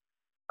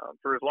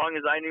 For as long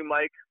as I knew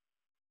Mike,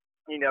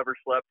 he never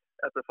slept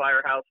at the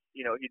firehouse.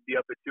 He'd be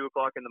up at 2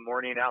 o'clock in the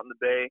morning out in the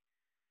bay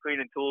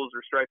cleaning tools or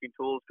striping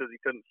tools because he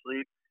couldn't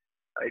sleep.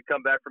 He'd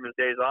come back from his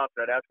days off,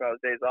 and I'd ask him how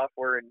his days off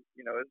were, and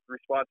his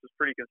response was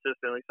pretty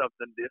consistently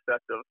something to the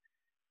effect of,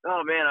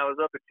 "Oh man, I was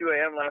up at 2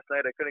 a.m. last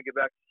night. I couldn't get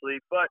back to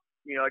sleep, but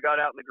I got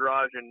out in the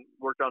garage and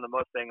worked on the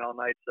Mustang all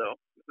night, so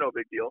it's no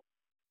big deal."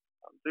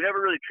 So he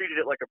never really treated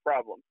it like a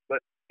problem.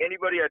 But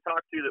anybody I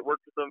talked to that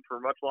worked with him for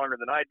much longer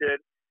than I did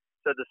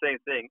said the same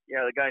thing.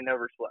 Yeah, the guy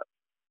never slept.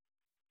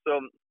 So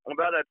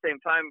about that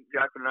same time,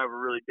 Jacqueline and I were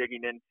really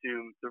digging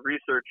into the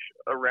research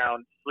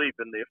around sleep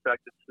and the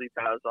effect that sleep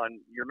has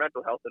on your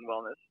mental health and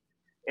wellness.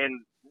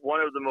 And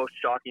one of the most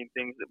shocking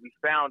things that we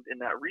found in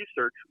that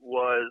research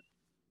was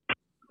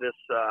this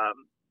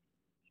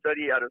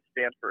study out of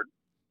Stanford.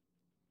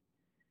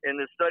 And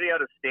this study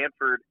out of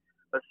Stanford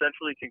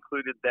essentially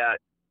concluded that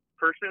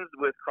persons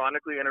with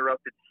chronically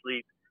interrupted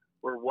sleep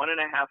were 1.5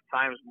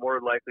 times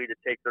more likely to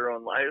take their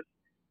own lives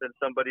than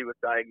somebody with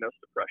diagnosed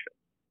depression.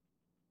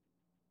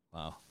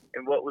 Wow.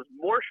 And what was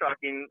more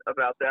shocking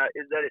about that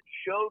is that it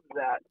showed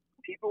that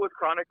people with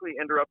chronically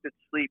interrupted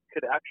sleep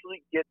could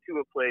actually get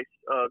to a place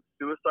of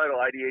suicidal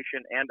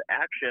ideation and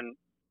action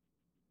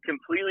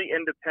completely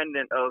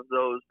independent of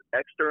those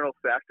external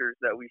factors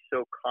that we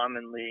so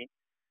commonly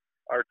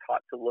are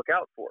taught to look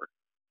out for.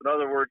 In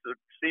other words, the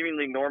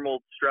seemingly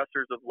normal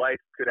stressors of life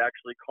could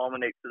actually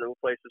culminate to the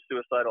place of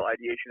suicidal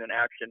ideation and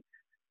action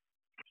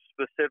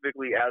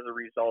specifically as a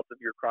result of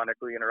your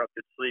chronically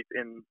interrupted sleep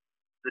and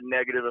the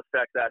negative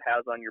effect that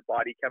has on your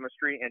body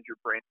chemistry and your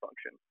brain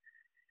function.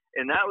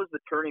 And that was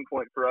the turning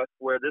point for us,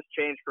 where this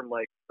changed from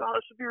like, oh,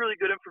 this would be really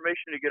good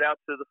information to get out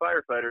to the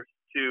firefighters,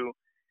 to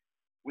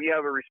we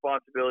have a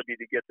responsibility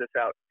to get this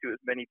out to as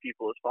many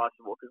people as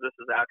possible, because this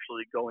is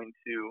actually going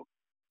to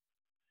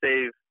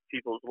save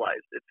people's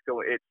lives.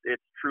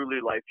 It's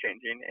truly life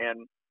changing.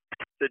 And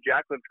to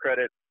Jacqueline's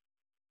credit,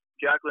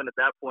 Jacqueline at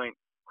that point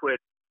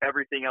quit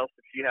everything else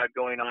that she had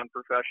going on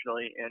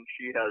professionally, and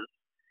she has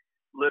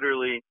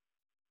literally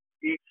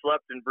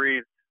slept and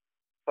breathed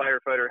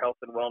firefighter health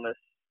and wellness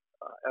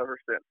ever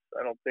since.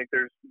 I don't think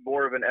there's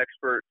more of an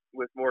expert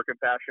with more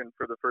compassion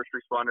for the first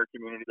responder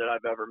community that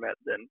I've ever met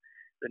than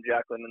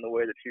Jacqueline, in the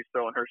way that she's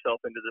throwing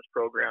herself into this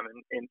program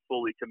and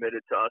fully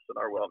committed to us and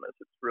our wellness.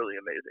 It's really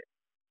amazing.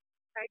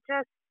 I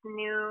just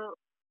knew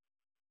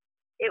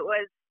it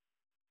was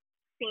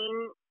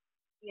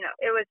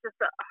it was just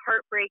a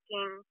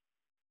heartbreaking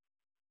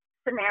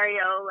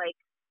scenario. Like,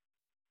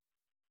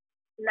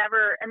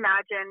 never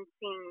imagined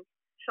seeing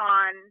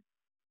Sean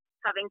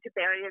having to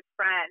bury his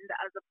friend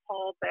as a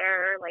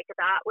pallbearer. Like,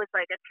 that was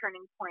like a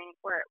turning point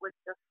where it was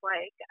just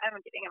like, I'm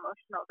getting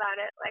emotional about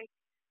it. Like,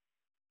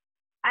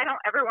 I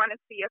don't ever want to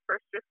see a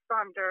first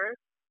responder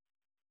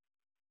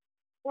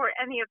or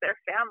any of their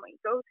family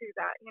go through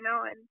that,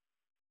 and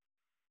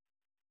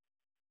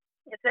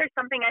if there's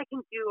something I can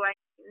do,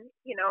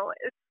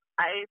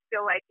 I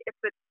feel like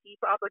it's a deep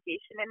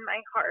obligation in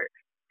my heart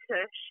to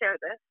share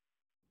this.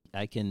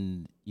 I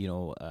can,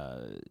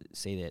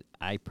 say that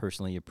I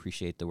personally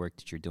appreciate the work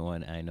that you're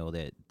doing. And I know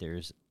that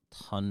there's a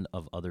ton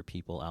of other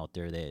people out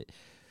there that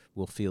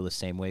will feel the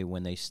same way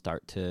when they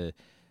start to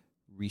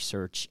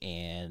research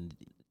and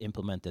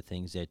implement the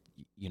things that,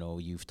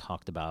 you've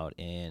talked about.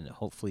 And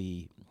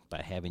hopefully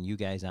by having you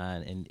guys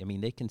on, and I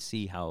mean, they can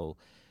see how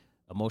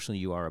emotional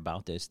you are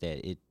about this,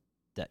 that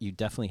you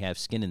definitely have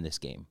skin in this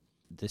game.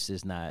 This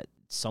is not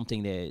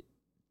something that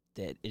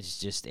is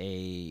just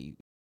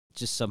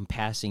some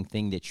passing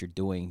thing that you're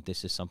doing.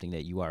 This is something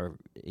that you are,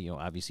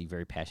 obviously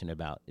very passionate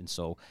about. And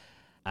so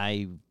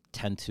I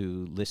tend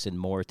to listen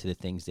more to the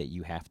things that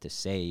you have to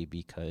say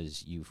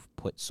because you've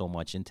put so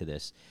much into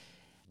this.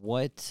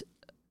 What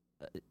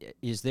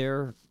is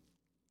there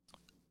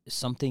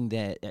something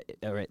that,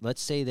 all right,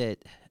 let's say that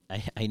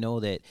I know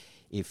that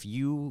if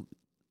you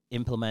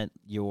implement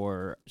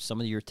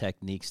some of your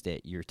techniques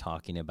that you're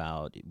talking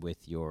about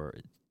with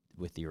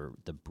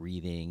the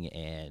breathing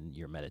and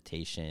your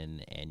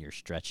meditation and your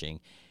stretching,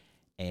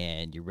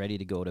 and you're ready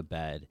to go to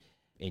bed,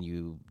 and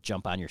you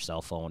jump on your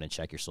cell phone and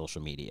check your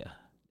social media,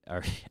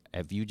 or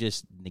have you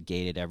just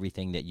negated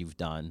everything that you've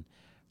done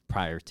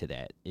prior to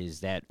that?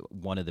 Is that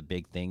one of the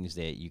big things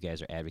that you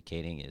guys are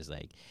advocating? Is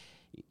like,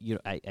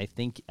 I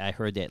think I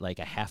heard that like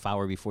a half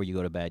hour before you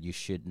go to bed, you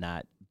should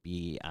not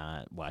be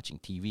watching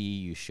TV.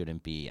 You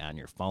shouldn't be on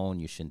your phone.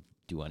 You shouldn't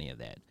do any of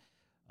that.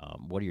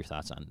 What are your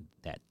thoughts on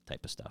that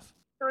type of stuff?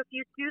 So if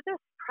you do this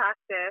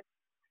practice,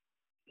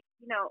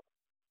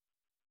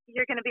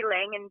 you're going to be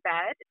laying in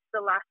bed. It's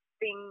the last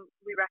thing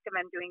we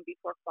recommend doing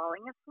before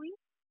falling asleep.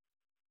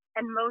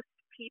 And most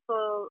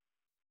people,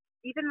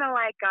 even though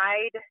I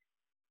guide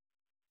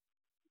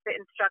the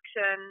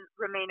instruction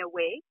remain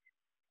awake,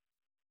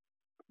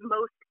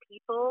 most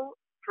people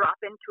drop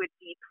into a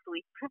deep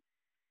sleep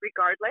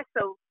regardless.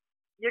 So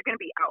you're going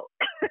to be out.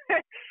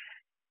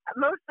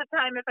 Most of the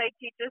time, if I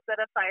teach this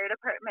at a fire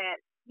department,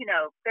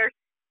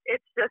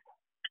 it's just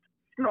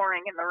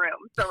snoring in the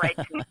room. So like,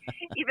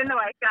 even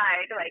though I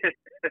guide, like,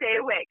 stay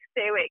awake,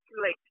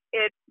 like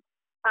it's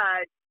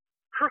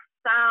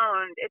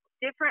profound. It's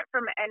different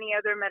from any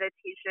other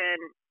meditation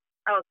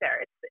out there.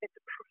 It's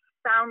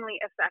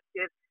profoundly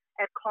effective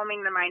at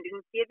calming the mind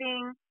and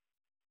giving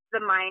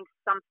the mind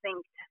something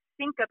to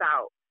think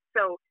about.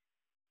 So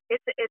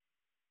it's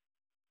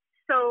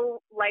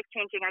so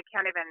life-changing. I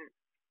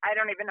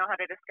don't even know how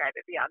to describe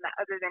it beyond that,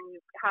 other than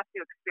you have to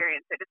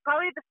experience it. It's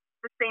probably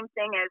the same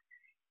thing as,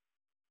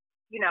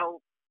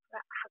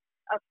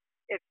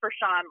 if for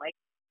Sean, like,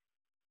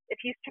 if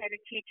he's trying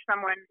to teach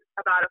someone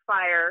about a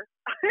fire,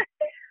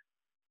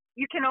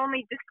 you can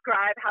only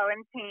describe how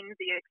insane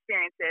the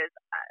experience is.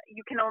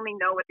 You can only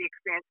know what the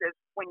experience is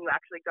when you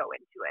actually go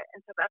into it.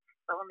 And so that's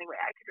the only way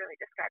I could really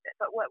describe it.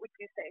 But what would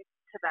you say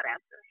to that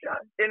answer,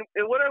 Sean? And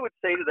what I would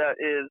say to that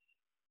is,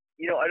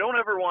 I don't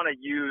ever want to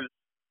use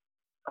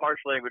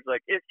harsh language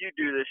like, if you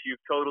do this,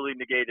 you've totally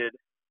negated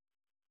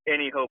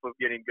any hope of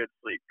getting good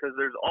sleep, because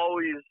there's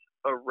always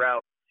a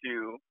route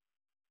to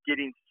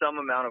getting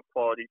some amount of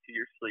quality to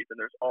your sleep, and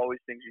there's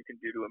always things you can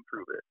do to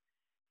improve it.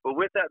 But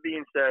with that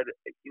being said,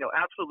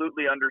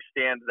 absolutely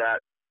understand that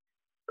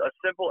a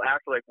simple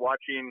act like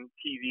watching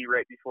TV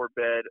right before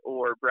bed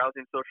or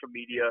browsing social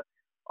media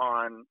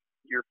on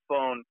your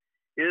phone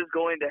is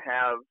going to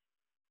have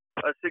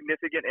a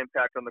significant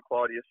impact on the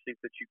quality of sleep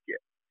that you get.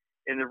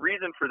 And the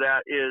reason for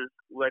that is,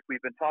 like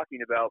we've been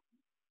talking about,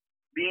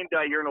 being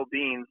diurnal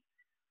beings,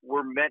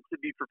 we're meant to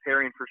be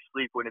preparing for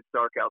sleep when it's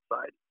dark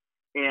outside.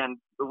 And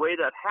the way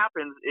that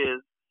happens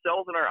is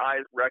cells in our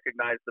eyes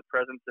recognize the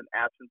presence and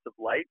absence of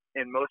light,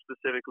 and most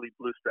specifically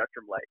blue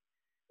spectrum light.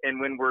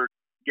 And when we're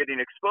getting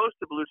exposed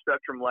to blue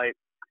spectrum light,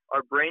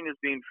 our brain is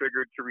being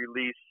triggered to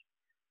release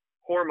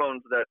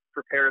hormones that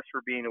prepare us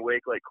for being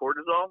awake, like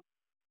cortisol.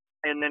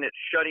 And then it's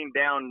shutting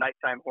down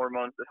nighttime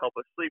hormones that help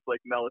us sleep,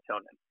 like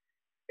melatonin.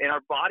 And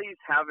our bodies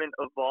haven't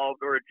evolved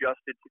or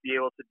adjusted to be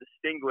able to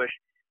distinguish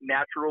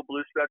natural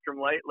blue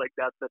spectrum light, like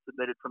that's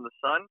emitted from the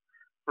sun,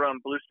 from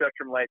blue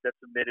spectrum light that's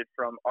emitted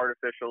from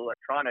artificial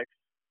electronics,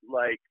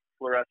 like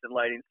fluorescent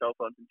lighting, cell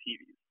phones, and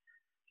TVs.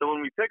 So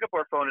when we pick up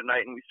our phone at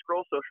night and we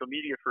scroll social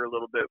media for a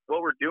little bit,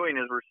 what we're doing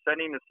is we're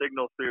sending a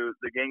signal through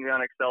the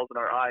ganglionic cells in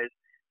our eyes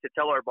to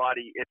tell our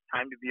body it's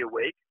time to be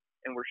awake,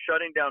 and we're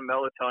shutting down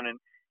melatonin,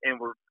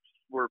 and we're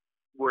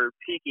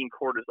peaking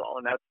cortisol,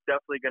 and that's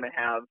definitely going to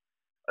have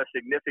a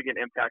significant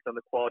impact on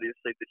the quality of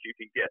sleep that you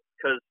can get,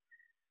 because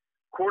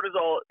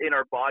cortisol in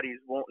our bodies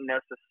won't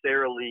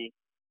necessarily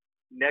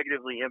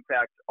negatively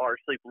impact our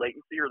sleep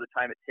latency or the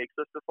time it takes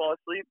us to fall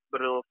asleep, but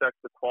it'll affect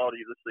the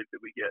quality of the sleep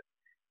that we get.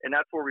 And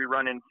that's where we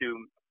run into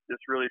this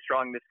really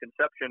strong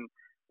misconception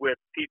with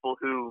people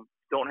who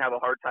don't have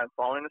a hard time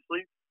falling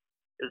asleep,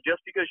 is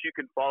just because you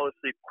can fall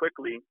asleep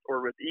quickly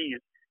or with ease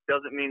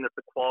doesn't mean that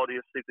the quality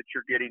of sleep that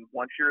you're getting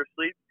once you're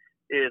asleep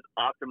is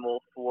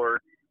optimal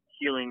for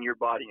healing your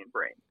body and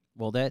brain.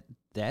 Well,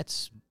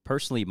 that's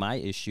personally my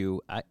issue.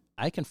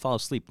 I can fall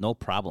asleep no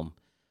problem,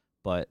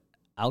 but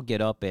I'll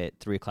get up at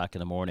 3 o'clock in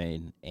the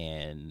morning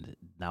and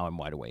now I'm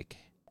wide awake.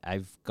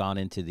 I've gone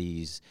into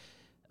these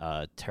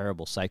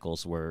terrible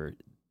cycles where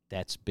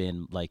that's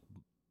been like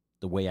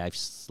the way I've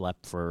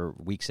slept for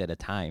weeks at a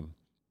time,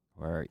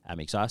 where I'm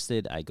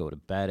exhausted, I go to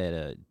bed at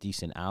a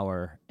decent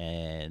hour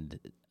and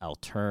I'll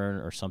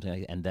turn or something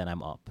like that, and then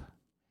I'm up.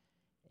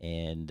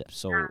 And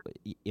so,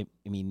 I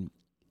mean,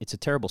 it's a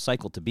terrible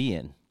cycle to be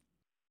in.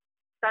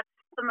 That's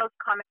the most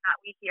common that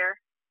we hear.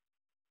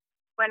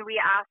 When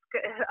we ask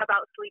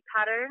about sleep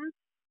patterns,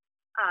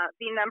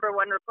 the number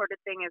one reported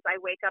thing is I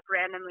wake up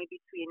randomly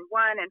between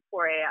 1 and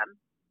 4 a.m.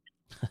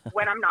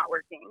 when I'm not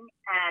working.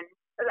 And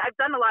I've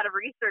done a lot of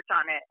research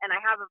on it, and I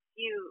have a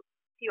few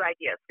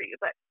ideas for you,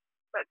 but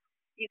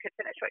you could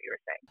finish what you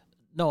were saying.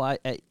 No, I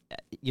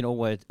you know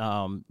what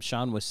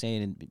Sean was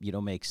saying,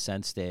 makes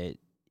sense that,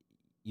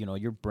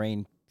 your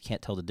brain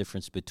can't tell the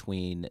difference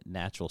between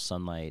natural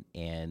sunlight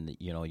and,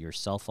 you know, your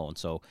cell phone.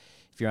 So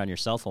if you're on your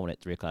cell phone at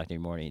 3 o'clock in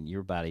the morning,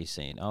 your body's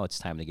saying, oh, it's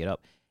time to get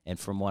up. And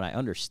from what I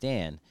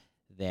understand,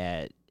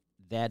 that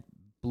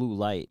blue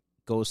light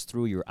goes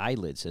through your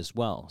eyelids as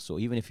well. So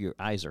even if your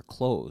eyes are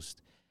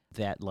closed,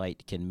 that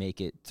light can make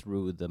it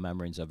through the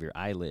membranes of your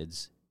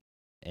eyelids,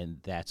 and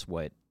that's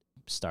what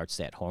starts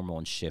that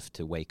hormone shift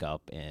to wake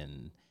up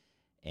and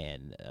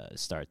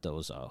start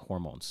those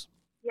hormones.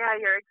 Yeah,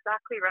 you're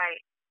exactly right.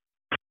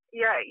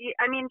 Yeah,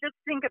 I mean, just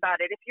think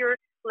about it. If you're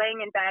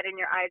laying in bed and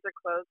your eyes are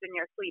closed and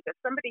you're asleep, if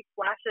somebody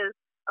flashes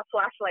a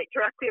flashlight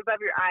directly above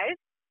your eyes,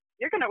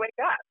 you're going to wake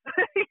up.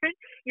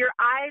 Your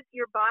eyes,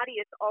 your body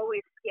is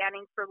always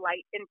scanning for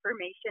light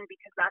information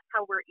because that's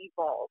how we're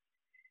evolved.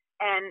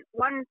 And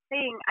one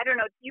thing, I don't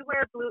know, do you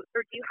wear blue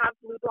or do you have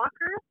blue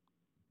blockers?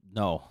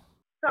 No.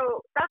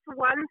 So that's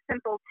one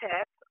simple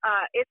tip.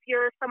 If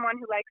you're someone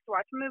who likes to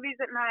watch movies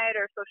at night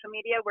or social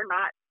media, we're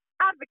not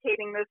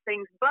advocating those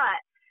things, but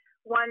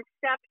one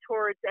step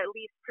towards at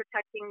least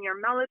protecting your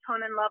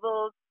melatonin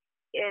levels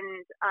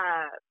and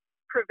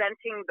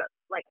preventing the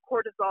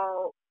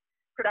cortisol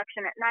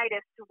production at night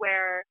is to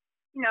wear,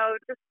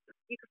 just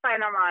you can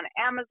find them on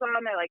Amazon.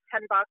 They're like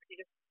 $10. You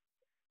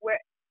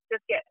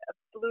just get a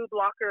blue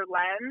blocker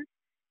lens,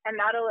 and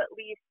that'll at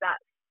least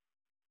that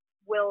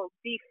will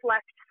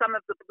deflect some of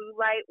the blue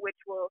light, which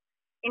will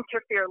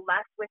interfere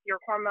less with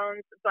your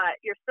hormones, but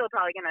you're still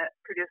probably going to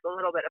produce a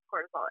little bit of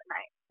cortisol at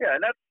night. Yeah,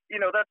 and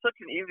that's such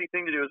an easy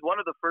thing to do. Is one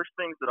of the first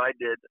things that I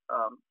did,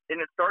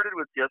 and it started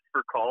with just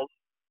for calls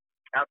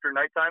after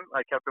nighttime.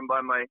 I kept them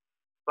by my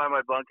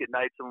bunk at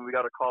night, so when we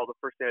got a call, the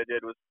first thing I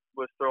did was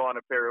throw on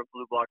a pair of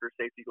blue blocker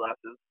safety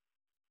glasses.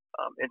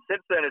 And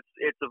since then,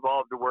 it's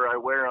evolved to where I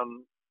wear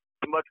them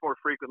much more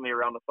frequently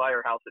around the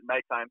firehouse at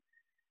nighttime.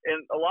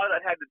 And a lot of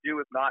that had to do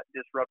with not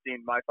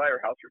disrupting my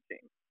firehouse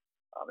routine.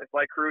 If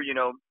my crew,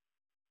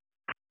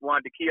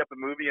 wanted to key up a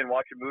movie and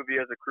watch a movie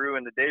as a crew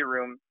in the day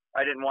room,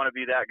 I didn't want to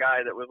be that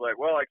guy that was like,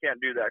 well, I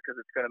can't do that because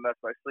it's going to mess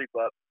my sleep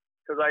up.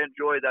 Because I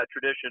enjoy that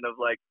tradition of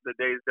like the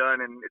day's done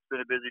and it's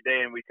been a busy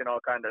day and we can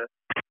all kind of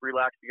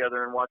relax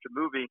together and watch a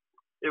movie.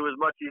 It was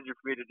much easier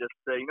for me to just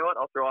say, you know what,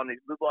 I'll throw on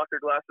these blue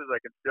blocker glasses.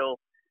 I can still,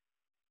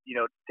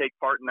 take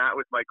part in that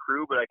with my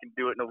crew, but I can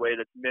do it in a way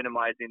that's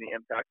minimizing the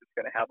impact it's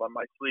going to have on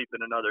my sleep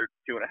in another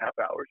 2.5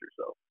 hours or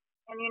so.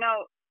 And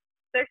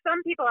there's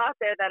some people out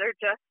there that are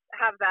just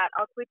have that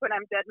I'll sleep when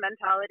I'm dead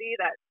mentality,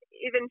 that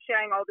even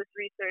sharing all this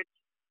research,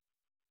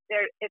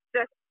 they're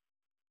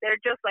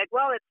just like,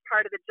 well, it's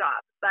part of the job.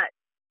 But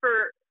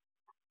for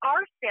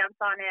our stance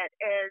on it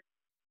is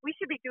we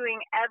should be doing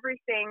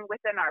everything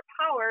within our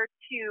power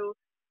to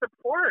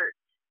support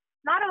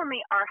not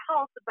only our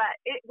health, but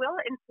it will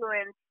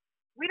influence.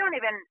 We don't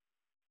even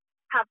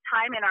have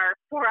time in our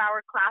 4-hour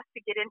class to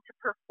get into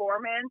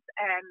performance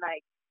and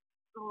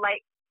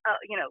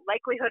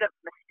likelihood of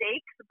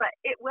mistakes, but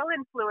it will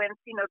influence,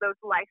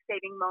 those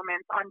life-saving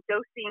moments on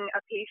dosing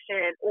a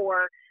patient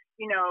or,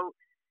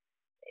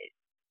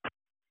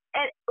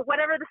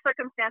 whatever the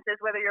circumstances,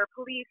 whether you're a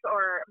police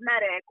or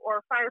medic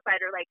or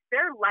firefighter,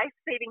 they're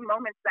life-saving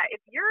moments that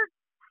if you're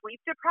sleep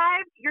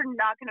deprived, you're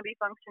not going to be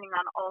functioning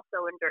on all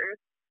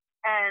cylinders.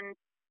 And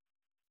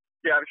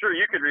yeah, I'm sure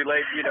you could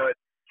relate, at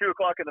 2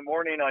 o'clock in the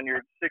morning on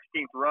your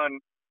 16th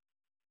run,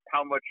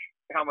 how much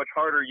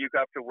harder you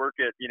have to work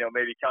at,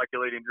 maybe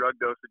calculating drug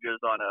dosages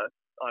on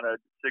a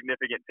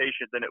significant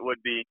patient than it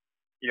would be,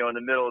 in the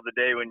middle of the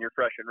day when you're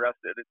fresh and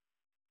rested.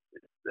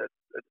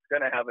 It's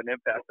going to have an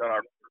impact on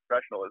our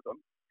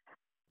professionalism.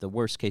 The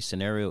worst case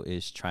scenario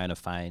is trying to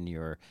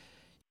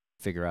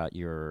figure out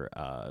your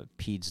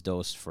PEDS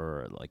dose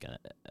for like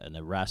an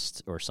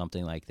arrest or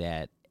something like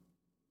that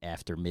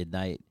after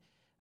midnight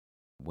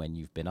when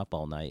you've been up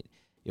all night.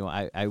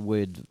 I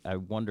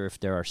wonder if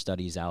there are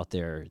studies out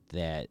there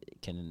that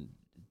can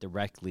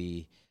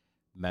directly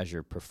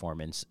measure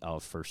performance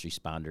of first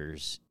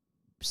responders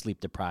sleep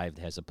deprived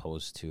as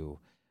opposed to,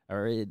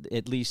 or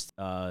at least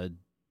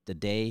the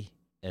day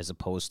as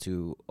opposed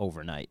to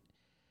overnight.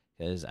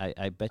 Because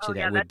I bet you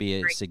that would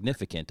be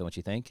significant, don't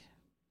you think?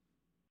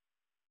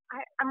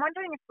 I'm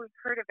wondering if we've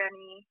heard of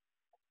any.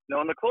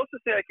 No, and the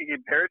closest thing I can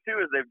compare it to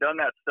is they've done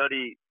that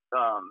study.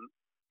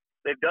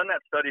 They've done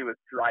that study with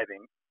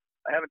driving.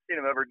 I haven't seen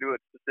them ever do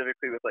it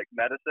specifically with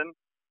medicine,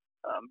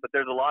 but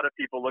there's a lot of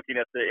people looking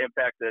at the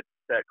impact that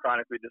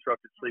chronically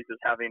disrupted sleep is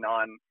having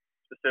on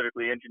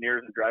specifically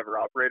engineers and driver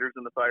operators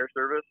in the fire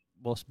service.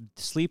 Well,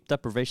 sleep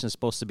deprivation is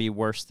supposed to be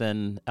worse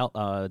than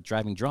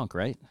driving drunk,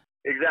 right?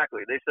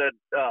 Exactly. They said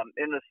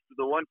in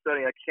the one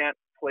study, I can't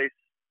place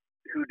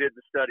who did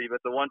the study, but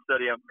the one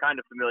study I'm kind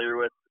of familiar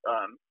with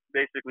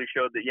basically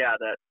showed that,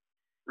 that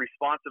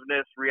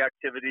responsiveness,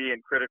 reactivity, and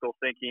critical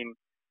thinking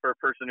for a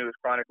person who is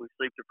chronically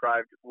sleep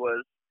deprived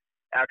was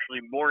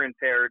actually more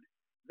impaired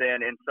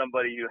than in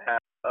somebody who had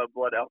a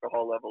blood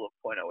alcohol level of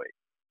 0.08.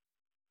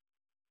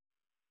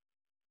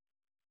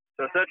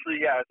 So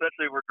essentially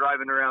we're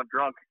driving around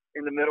drunk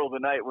in the middle of the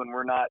night when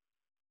we're not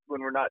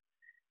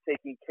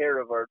taking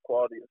care of our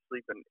quality of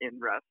sleep and in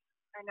rest.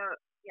 I know.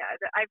 Yeah,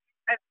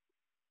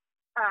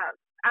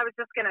 I was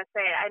just gonna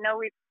say, I know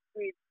we've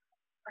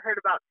heard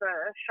about the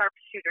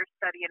sharpshooter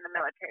study in the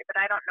military, but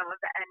I don't know of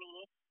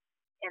any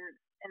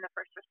in the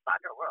first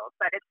responder world.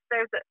 But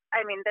there's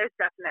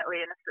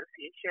definitely an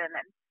association.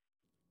 And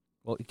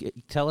Well,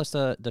 tell us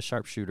the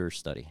sharpshooter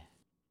study.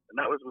 And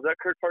was that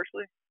Kurt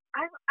Parsley?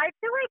 I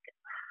feel like,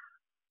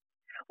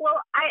 well,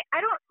 I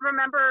don't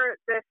remember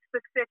the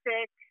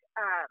specific.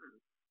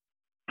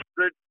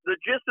 The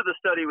gist of the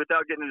study,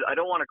 without getting into, I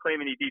don't want to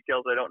claim any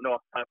details I don't know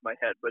off the top of my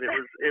head, but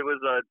it was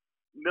a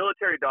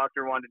military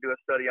doctor wanted to do a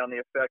study on the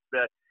effect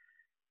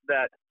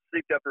that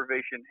sleep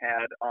deprivation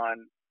had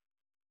on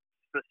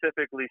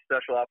specifically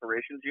special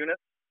operations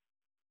units.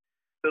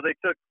 So they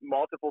took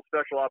multiple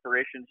special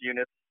operations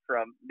units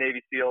from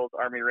Navy SEALs,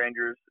 Army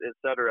Rangers,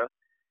 etc.,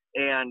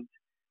 and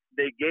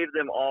they gave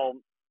them all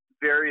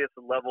various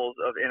levels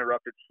of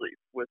interrupted sleep,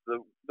 with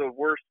the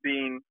worst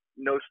being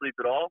no sleep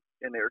at all,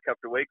 and they were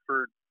kept awake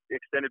for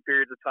extended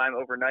periods of time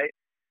overnight,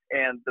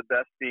 and the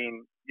best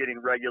being getting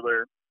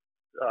regular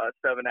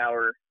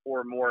 7-hour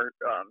or more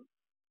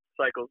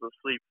cycles of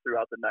sleep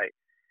throughout the night.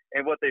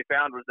 And what they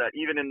found was that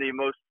even in the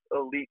most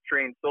elite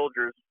trained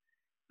soldiers,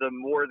 the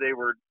more they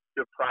were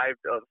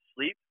deprived of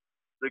sleep,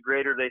 the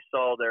greater they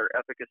saw their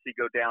efficacy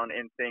go down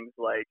in things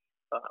like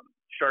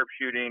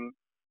sharpshooting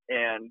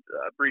and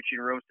breaching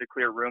rooms to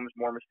clear rooms.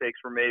 More mistakes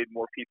were made,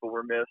 more people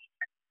were missed.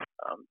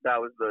 That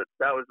was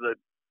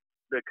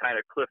the kind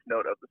of cliff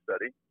note of the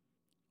study.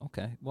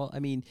 Okay. Well, I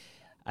mean,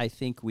 I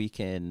think we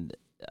can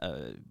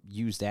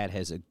use that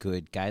as a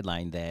good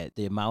guideline, that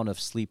the amount of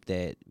sleep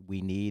that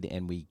we need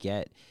and we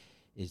get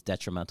is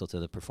detrimental to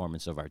the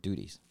performance of our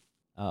duties.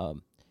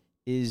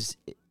 Is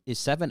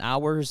 7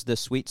 hours the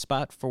sweet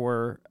spot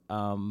for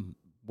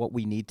what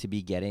we need to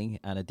be getting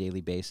on a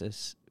daily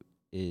basis?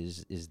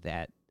 Is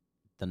that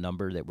the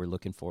number that we're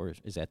looking for?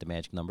 Is that the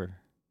magic number?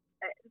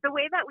 The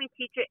way that we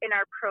teach it in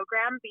our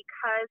program,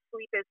 because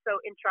sleep is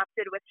so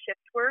interrupted with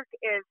shift work,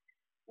 is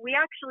we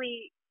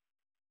actually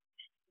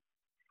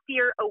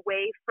steer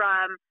away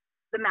from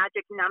the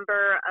magic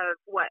number of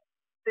what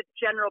the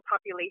general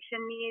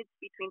population needs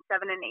between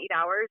 7 and 8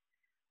 hours.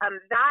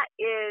 That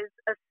is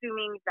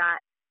assuming that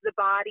the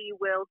body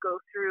will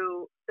go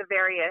through the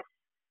various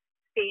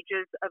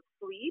stages of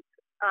sleep,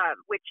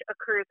 which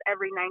occurs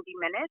every 90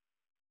 minutes.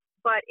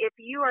 But if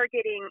you are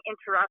getting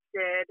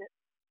interrupted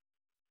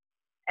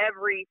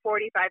every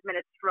 45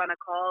 minutes to run a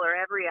call, or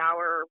every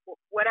hour, or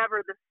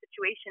whatever the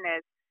situation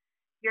is,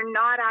 you're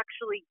not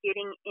actually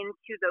getting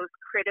into those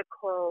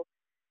critical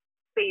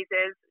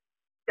phases,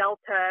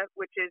 delta,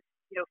 which is,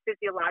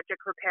 physiologic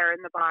repair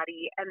in the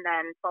body, and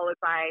then followed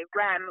by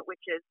REM,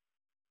 which is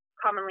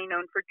commonly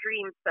known for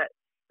dreams, but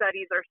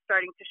studies are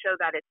starting to show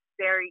that it's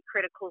very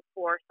critical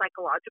for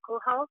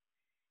psychological health.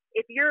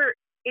 If you're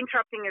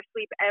interrupting your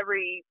sleep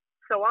every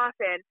so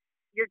often,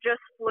 you're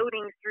just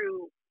floating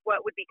through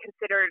what would be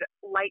considered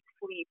light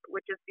sleep,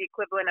 which is the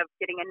equivalent of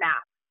getting a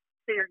nap.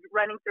 So you're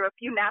running through a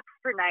few naps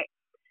per night.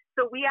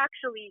 So we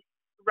actually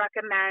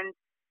recommend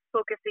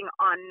focusing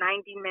on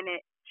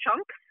 90-minute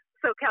chunks.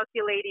 So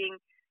calculating,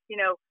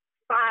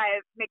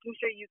 making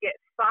sure you get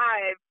 5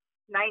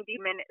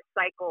 90-minute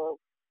cycles,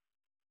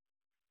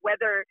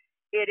 whether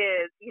it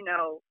is,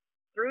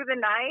 through the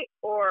night,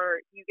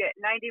 or you get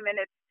 90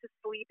 minutes to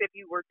sleep if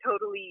you were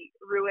totally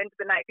ruined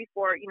the night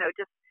before,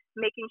 just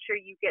making sure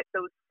you get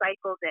those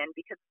cycles in,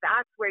 because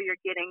that's where you're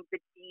getting the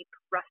deep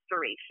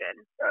restoration.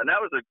 And that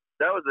was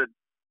a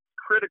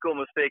critical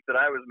mistake that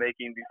I was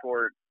making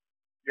before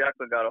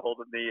Jacqueline got a hold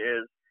of me,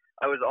 is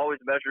I was always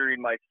measuring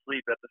my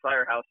sleep at the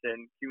firehouse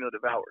in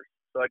cumulative hours.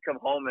 So I'd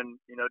come home and,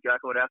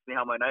 Jacqueline would ask me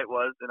how my night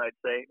was, and I'd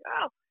say,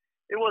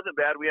 it wasn't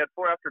bad. We had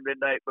 4 after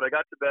midnight, but I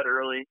got to bed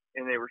early,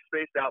 and they were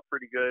spaced out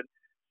pretty good.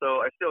 So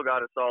I still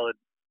got a solid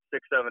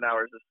 6-7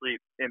 hours of sleep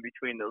in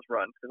between those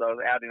runs, because I was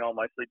adding all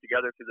my sleep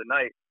together through the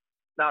night,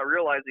 not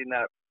realizing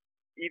that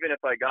even if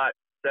I got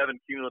 7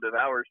 cumulative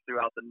hours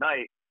throughout the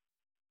night,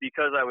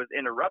 because I was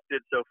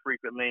interrupted so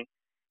frequently,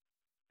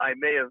 I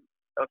may have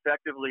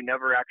effectively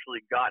never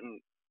actually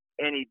gotten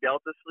any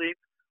delta sleep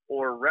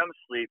or REM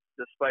sleep,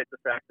 despite the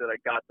fact that I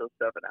got those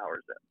 7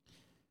 hours in.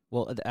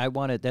 Well,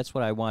 that's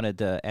what I wanted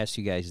to ask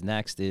you guys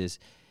next, is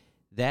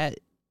that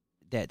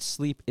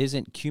sleep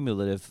isn't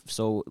cumulative.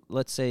 So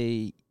let's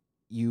say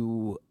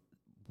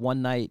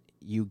one night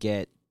you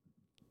get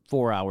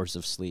 4 hours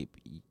of sleep.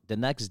 The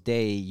next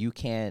day you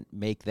can't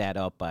make that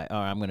up by,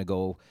 I'm going to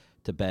go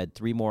to bed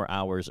 3 more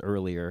hours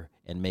earlier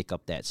and make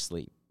up that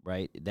sleep,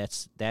 right?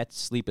 That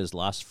sleep is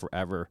lost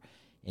forever,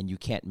 and you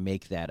can't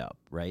make that up,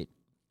 right?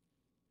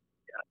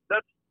 Yeah,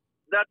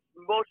 that's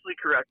mostly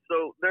correct.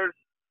 So there's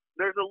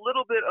a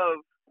little bit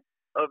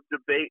of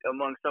debate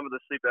among some of the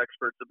sleep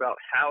experts about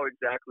how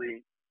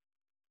exactly,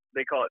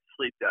 they call it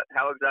sleep debt,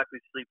 how exactly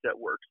sleep debt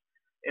works.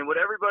 And what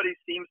everybody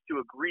seems to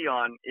agree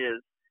on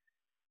is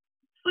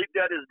sleep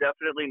debt is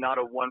definitely not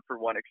a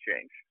one-for-one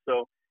exchange.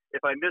 So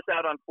if I miss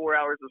out on 4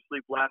 hours of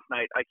sleep last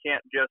night, I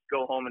can't just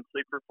go home and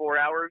sleep for 4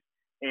 hours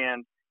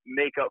and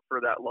make up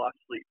for that lost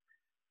sleep.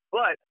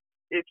 But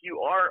if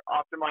you are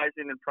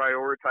optimizing and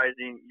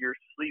prioritizing your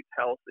sleep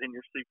health and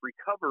your sleep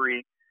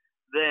recovery,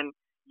 then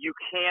you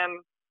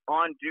can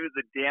undo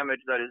the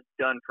damage that is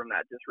done from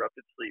that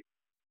disrupted sleep.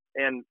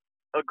 And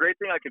a great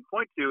thing I can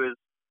point to is,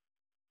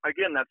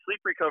 again, that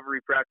sleep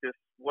recovery practice,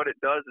 what it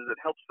does is it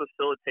helps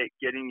facilitate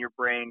getting your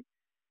brain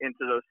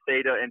into those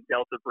theta and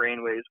delta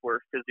brainwaves where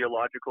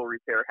physiological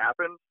repair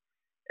happens.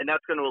 And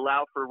that's going to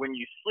allow for when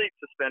you sleep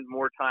to spend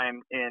more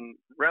time in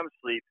REM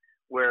sleep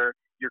where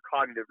your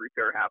cognitive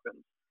repair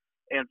happens.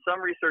 And some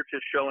research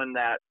has shown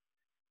that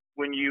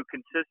when you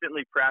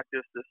consistently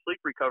practice the sleep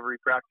recovery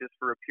practice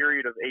for a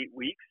period of 8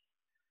 weeks,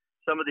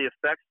 some of the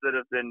effects that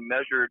have been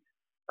measured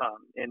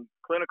in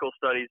clinical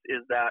studies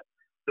is that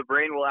the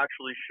brain will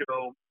actually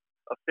show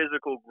a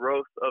physical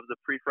growth of the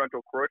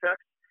prefrontal cortex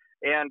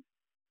and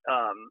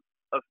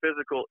a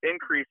physical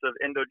increase of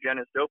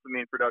endogenous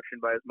dopamine production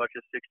by as much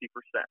as 60%.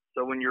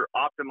 So when you're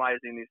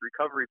optimizing these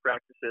recovery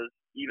practices,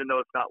 even though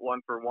it's not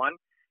one for one,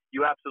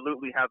 you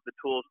absolutely have the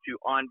tools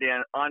to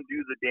undo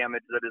the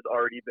damage that has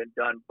already been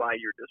done by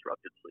your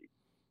disrupted sleep.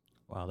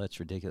 Wow, that's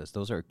ridiculous.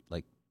 Those are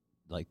like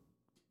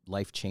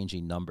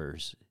life-changing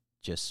numbers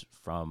just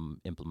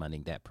from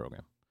implementing that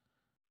program.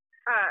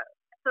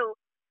 So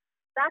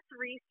that's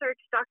research.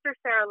 Dr.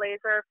 Sarah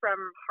Laser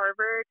from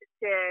Harvard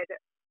did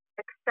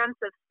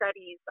extensive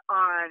studies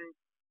on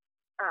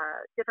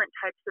different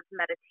types of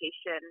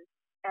meditation,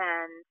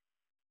 and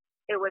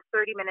it was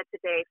 30 minutes a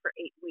day for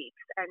 8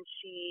 weeks. And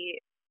she,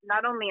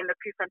 not only in the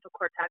prefrontal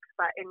cortex,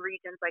 but in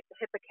regions like the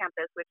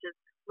hippocampus, which is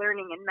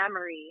learning and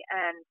memory,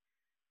 and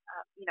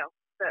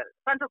the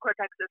frontal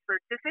cortex is for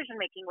decision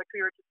making, which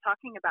we were just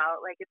talking about.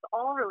 Like, it's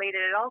all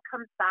related. It all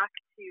comes back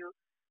to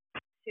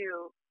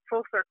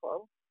full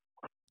circle.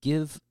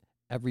 Give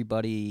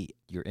everybody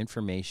your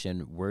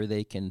information, where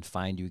they can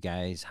find you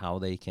guys, how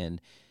they can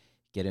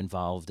get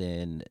involved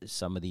in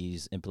some of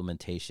these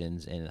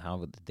implementations, and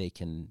how they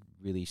can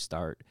really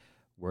start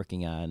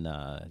working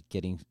on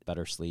getting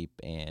better sleep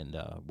and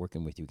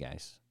working with you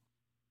guys.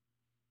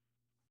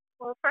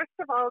 Well, first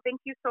of all,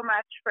 thank you so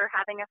much for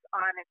having us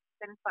on. It's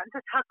been fun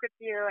to talk with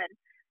you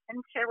and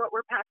share what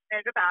we're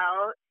passionate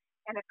about,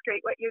 and it's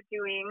great what you're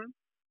doing.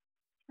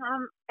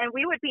 And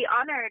we would be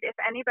honored if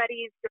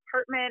anybody's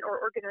department or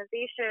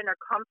organization or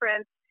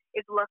conference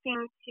is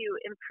looking to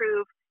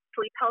improve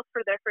sleep health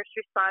for their first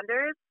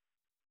responders.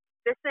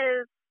 This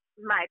is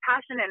my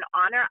passion and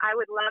honor. I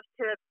would love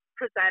to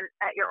present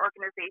at your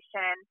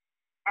organization,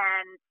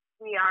 and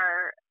we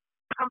are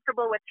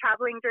comfortable with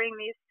traveling during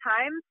these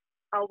times.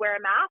 I'll wear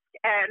a mask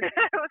and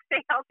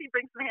stay healthy,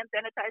 bring some hand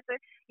sanitizer.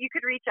 You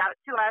could reach out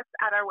to us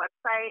at our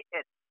website.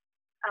 It's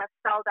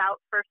spelled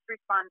out,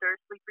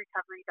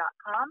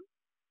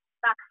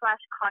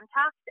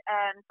 firstrespondersleeprecovery.com/contact,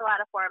 and fill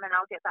out a form, and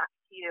I'll get back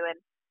to you, and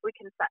we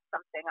can set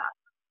something up.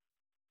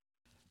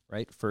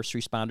 Right, First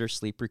Responders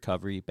Sleep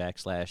Recovery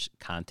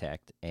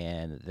 /contact,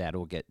 and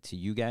that'll get to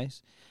you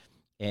guys.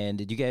 And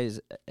did you guys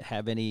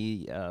have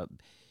any,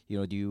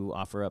 do you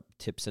offer up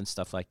tips and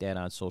stuff like that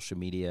on social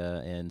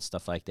media and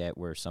stuff like that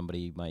where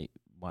somebody might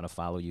want to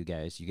follow you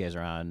guys? You guys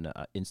are on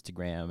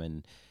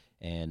Instagram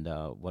and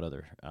what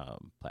other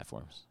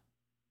platforms?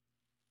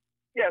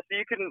 Yeah, so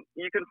you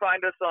can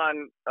find us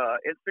on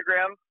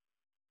Instagram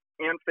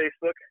and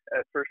Facebook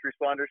at First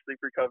Responders Sleep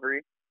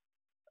Recovery.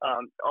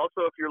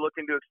 Also, if you're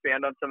looking to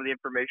expand on some of the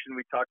information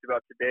we talked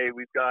about today,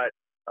 we've got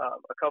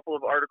a couple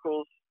of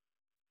articles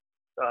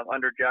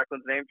under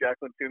Jacqueline's name,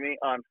 Jacqueline Toomey,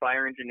 on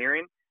fire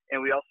engineering. And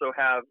we also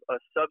have a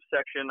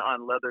subsection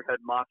on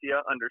Leatherhead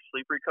Mafia under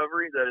sleep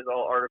recovery. That is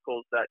all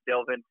articles that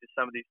delve into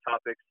some of these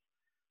topics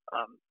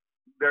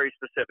very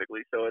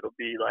specifically. So it'll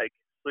be like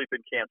sleep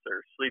and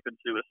cancer, sleep and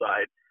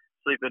suicide,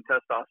 sleep and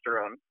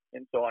testosterone,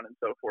 and so on and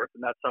so forth.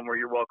 And that's somewhere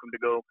you're welcome to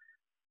go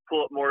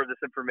pull up more of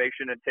this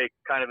information and take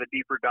kind of a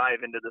deeper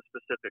dive into the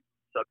specific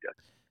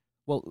subject.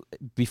 Well,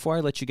 before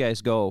I let you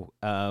guys go,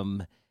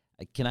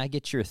 can I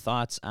get your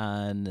thoughts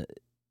on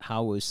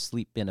how has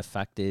sleep been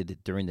affected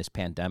during this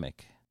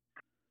pandemic?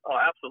 Oh,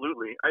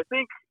 absolutely. I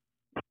think,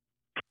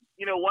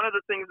 one of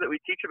the things that we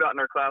teach about in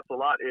our class a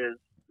lot is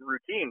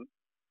routine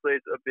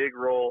plays a big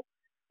role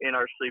in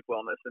our sleep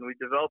wellness. And we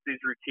develop these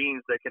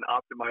routines that can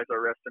optimize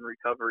our rest and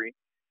recovery.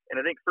 And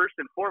I think first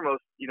and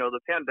foremost, the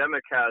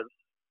pandemic has,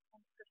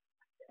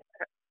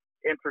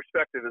 in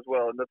perspective as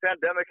well, and the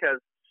pandemic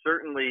has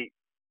certainly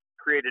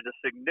created a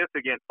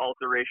significant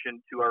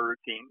alteration to our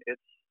routine.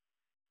 It's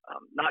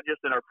not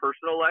just in our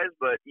personal lives,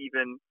 but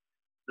even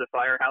the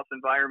firehouse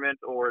environment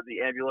or the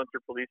ambulance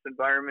or police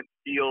environment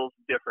feels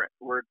different.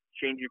 We're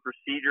changing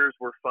procedures,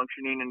 we're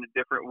functioning in a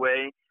different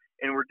way,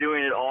 and we're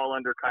doing it all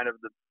under kind of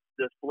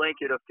this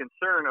blanket of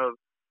concern of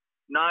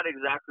not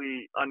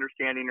exactly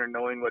understanding or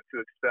knowing what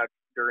to expect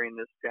during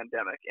this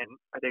pandemic. And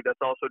I think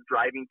that's also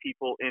driving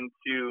people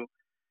into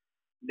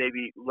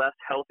maybe less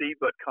healthy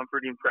but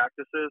comforting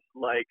practices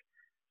like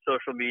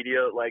social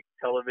media, like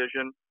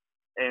television.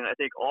 And I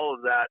think all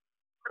of that,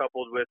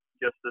 coupled with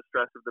just the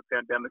stress of the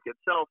pandemic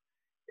itself,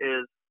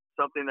 is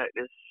something that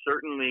is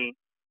certainly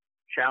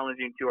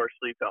challenging to our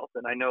sleep health.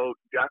 And I know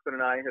Jacqueline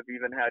and I have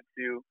even had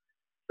to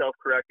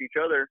self-correct each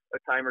other a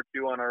time or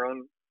two on our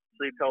own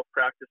sleep health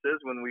practices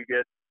when we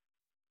get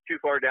too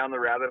far down the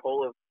rabbit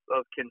hole of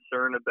of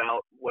concern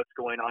about what's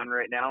going on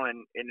right now.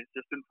 And it's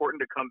just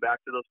important to come back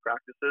to those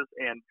practices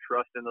and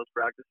trust in those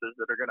practices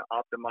that are going to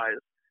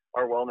optimize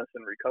our wellness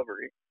and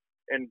recovery.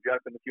 And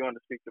Jacqueline, if you want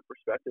to speak to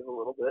perspective a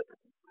little bit.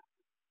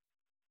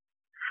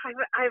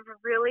 I've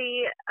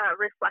really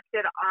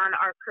reflected on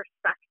our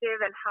perspective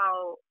and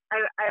how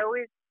I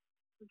always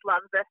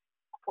love this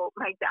quote.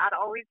 My dad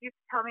always used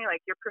to tell me,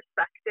 like, your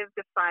perspective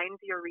defines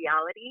your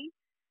reality.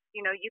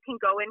 You know, you can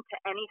go into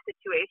any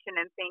situation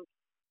and think,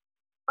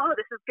 oh,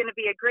 this is going to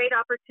be a great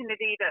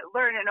opportunity to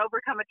learn and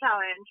overcome a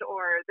challenge,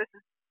 or this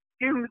is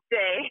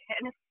doomsday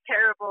and it's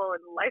terrible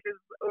and life is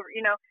over,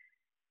 you know.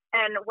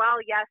 And while,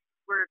 yes,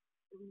 we're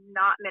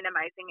not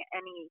minimizing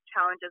any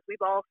challenges,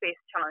 we've all faced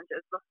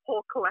challenges. The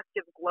whole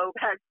collective globe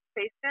has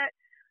faced it.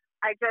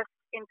 I just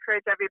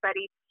encourage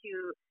everybody to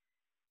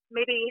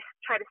maybe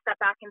try to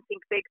step back and think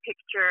big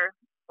picture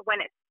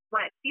when it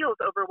feels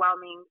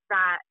overwhelming.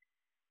 That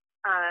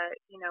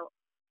you know,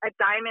 a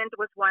diamond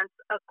was once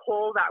a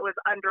coal that was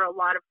under a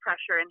lot of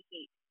pressure and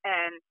heat,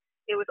 and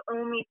it was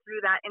only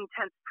through that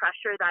intense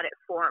pressure that it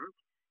formed.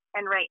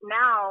 And right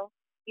now,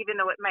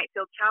 even though it might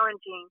feel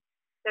challenging,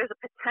 there's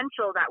a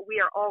potential that we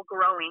are all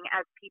growing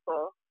as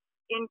people,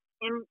 in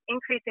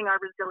increasing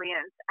our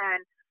resilience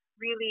and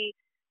really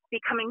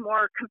becoming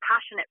more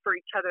compassionate for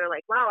each other.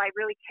 Like, wow, I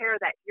really care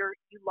that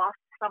you lost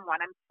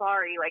someone. I'm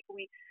sorry. Like,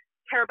 we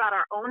care about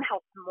our own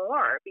health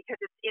more because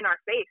it's in our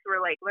face.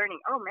 We're like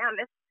learning, oh man,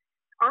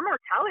 our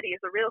mortality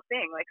is a real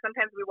thing. Like,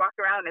 sometimes we walk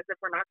around as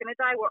if we're not going to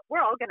die.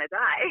 We're all going to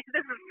die.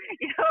 This is,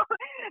 you know,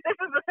 this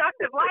is the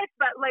fact of life.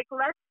 But like,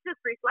 let's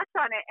just reflect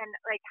on it and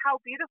like how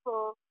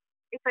beautiful.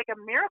 It's like a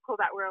miracle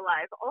that we're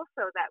alive.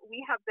 Also, that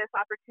we have this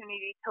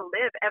opportunity to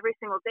live every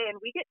single day, and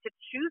we get to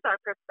choose our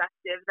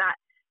perspective. That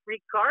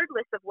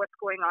regardless of what's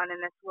going on in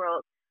this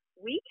world,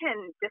 we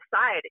can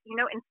decide. You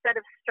know, instead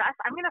of stress,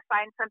 I'm going to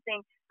find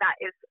something that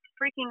is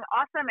freaking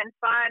awesome and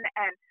fun,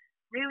 and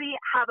really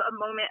have a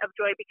moment of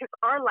joy, because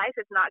our life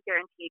is not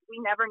guaranteed.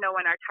 We never know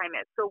when our time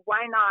is. So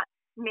why not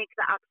make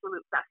the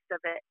absolute best of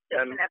it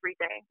each and every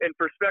day? And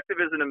perspective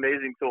is an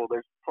amazing tool.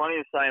 There's plenty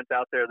of science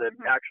out there that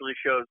actually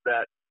shows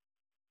that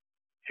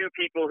two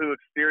people who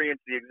experience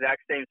the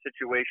exact same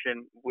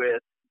situation with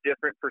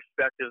different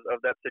perspectives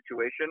of that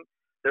situation,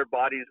 their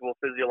bodies will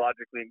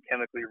physiologically and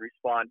chemically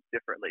respond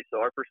differently. So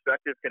our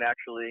perspective can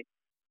actually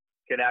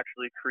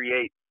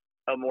create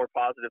a more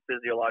positive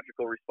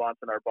physiological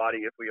response in our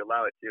body if we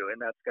allow it to,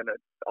 and that's going to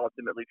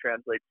ultimately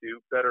translate to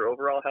better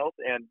overall health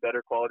and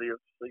better quality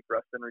of sleep,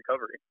 rest, and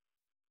recovery.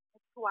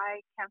 That's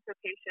why cancer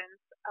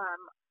patients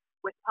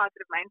with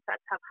positive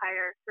mindsets have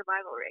higher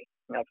survival rates.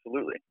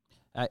 Absolutely.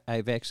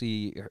 I've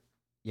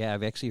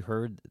actually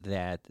heard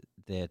that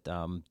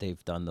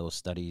they've done those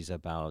studies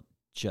about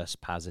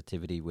just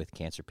positivity with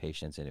cancer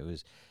patients, and it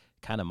was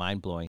kind of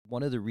mind-blowing.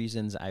 One of the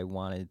reasons I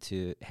wanted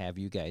to have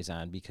you guys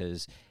on,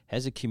 because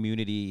as a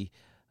community,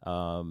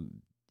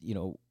 you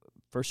know,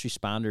 first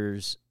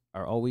responders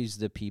are always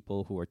the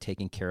people who are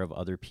taking care of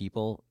other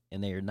people,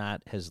 and they are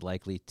not as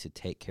likely to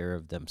take care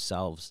of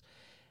themselves.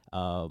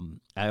 I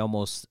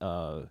almost,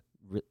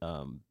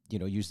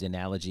 used the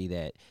analogy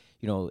that,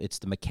 you know, it's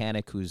the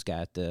mechanic who's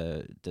got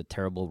the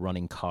terrible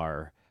running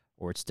car,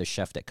 or it's the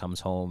chef that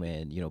comes home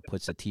and, you know,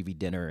 puts a TV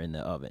dinner in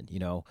the oven. You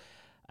know,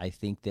 I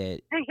think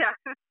that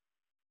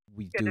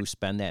we do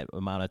spend that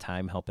amount of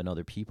time helping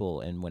other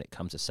people, and when it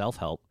comes to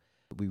self-help,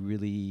 we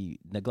really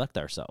neglect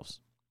ourselves.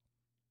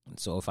 And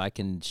so if I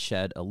can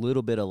shed a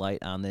little bit of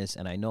light on this,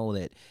 and I know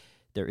that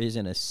there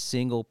isn't a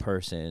single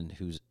person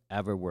who's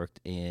ever worked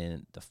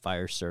in the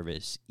fire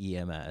service,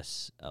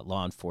 EMS,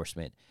 law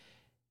enforcement,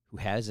 who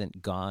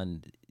hasn't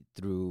gone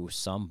through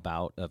some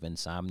bout of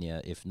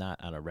insomnia, if not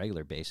on a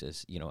regular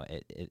basis. You know,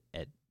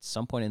 at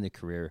some point in their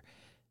career,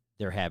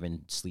 they're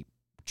having sleep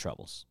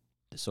troubles.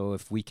 So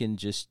if we can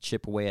just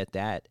chip away at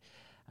that,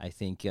 I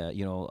think, a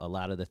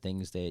lot of the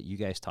things that you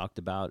guys talked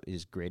about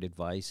is great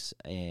advice.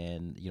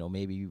 And, you know,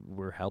 maybe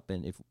we're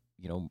helping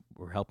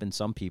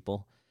some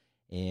people.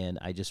 And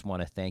I just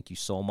want to thank you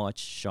so much,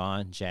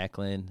 Sean,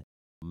 Jacqueline.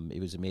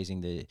 It was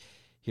amazing to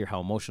hear how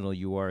emotional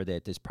you are,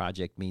 that this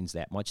project means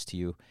that much to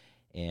you.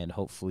 And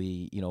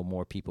hopefully, you know,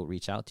 more people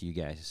reach out to you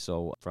guys.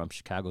 So from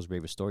Chicago's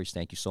Bravest Stories,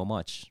 thank you so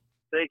much.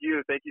 Thank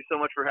you. Thank you so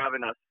much for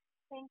having us.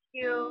 Thank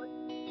you.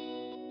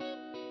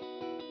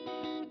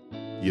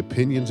 The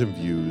opinions and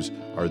views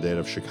are that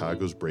of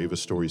Chicago's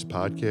Bravest Stories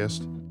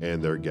podcast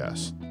and their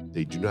guests.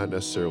 They do not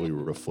necessarily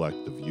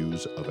reflect the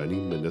views of any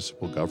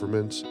municipal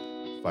governments,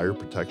 fire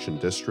protection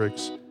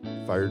districts,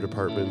 fire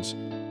departments,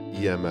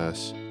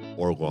 EMS,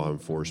 or law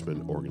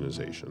enforcement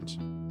organizations.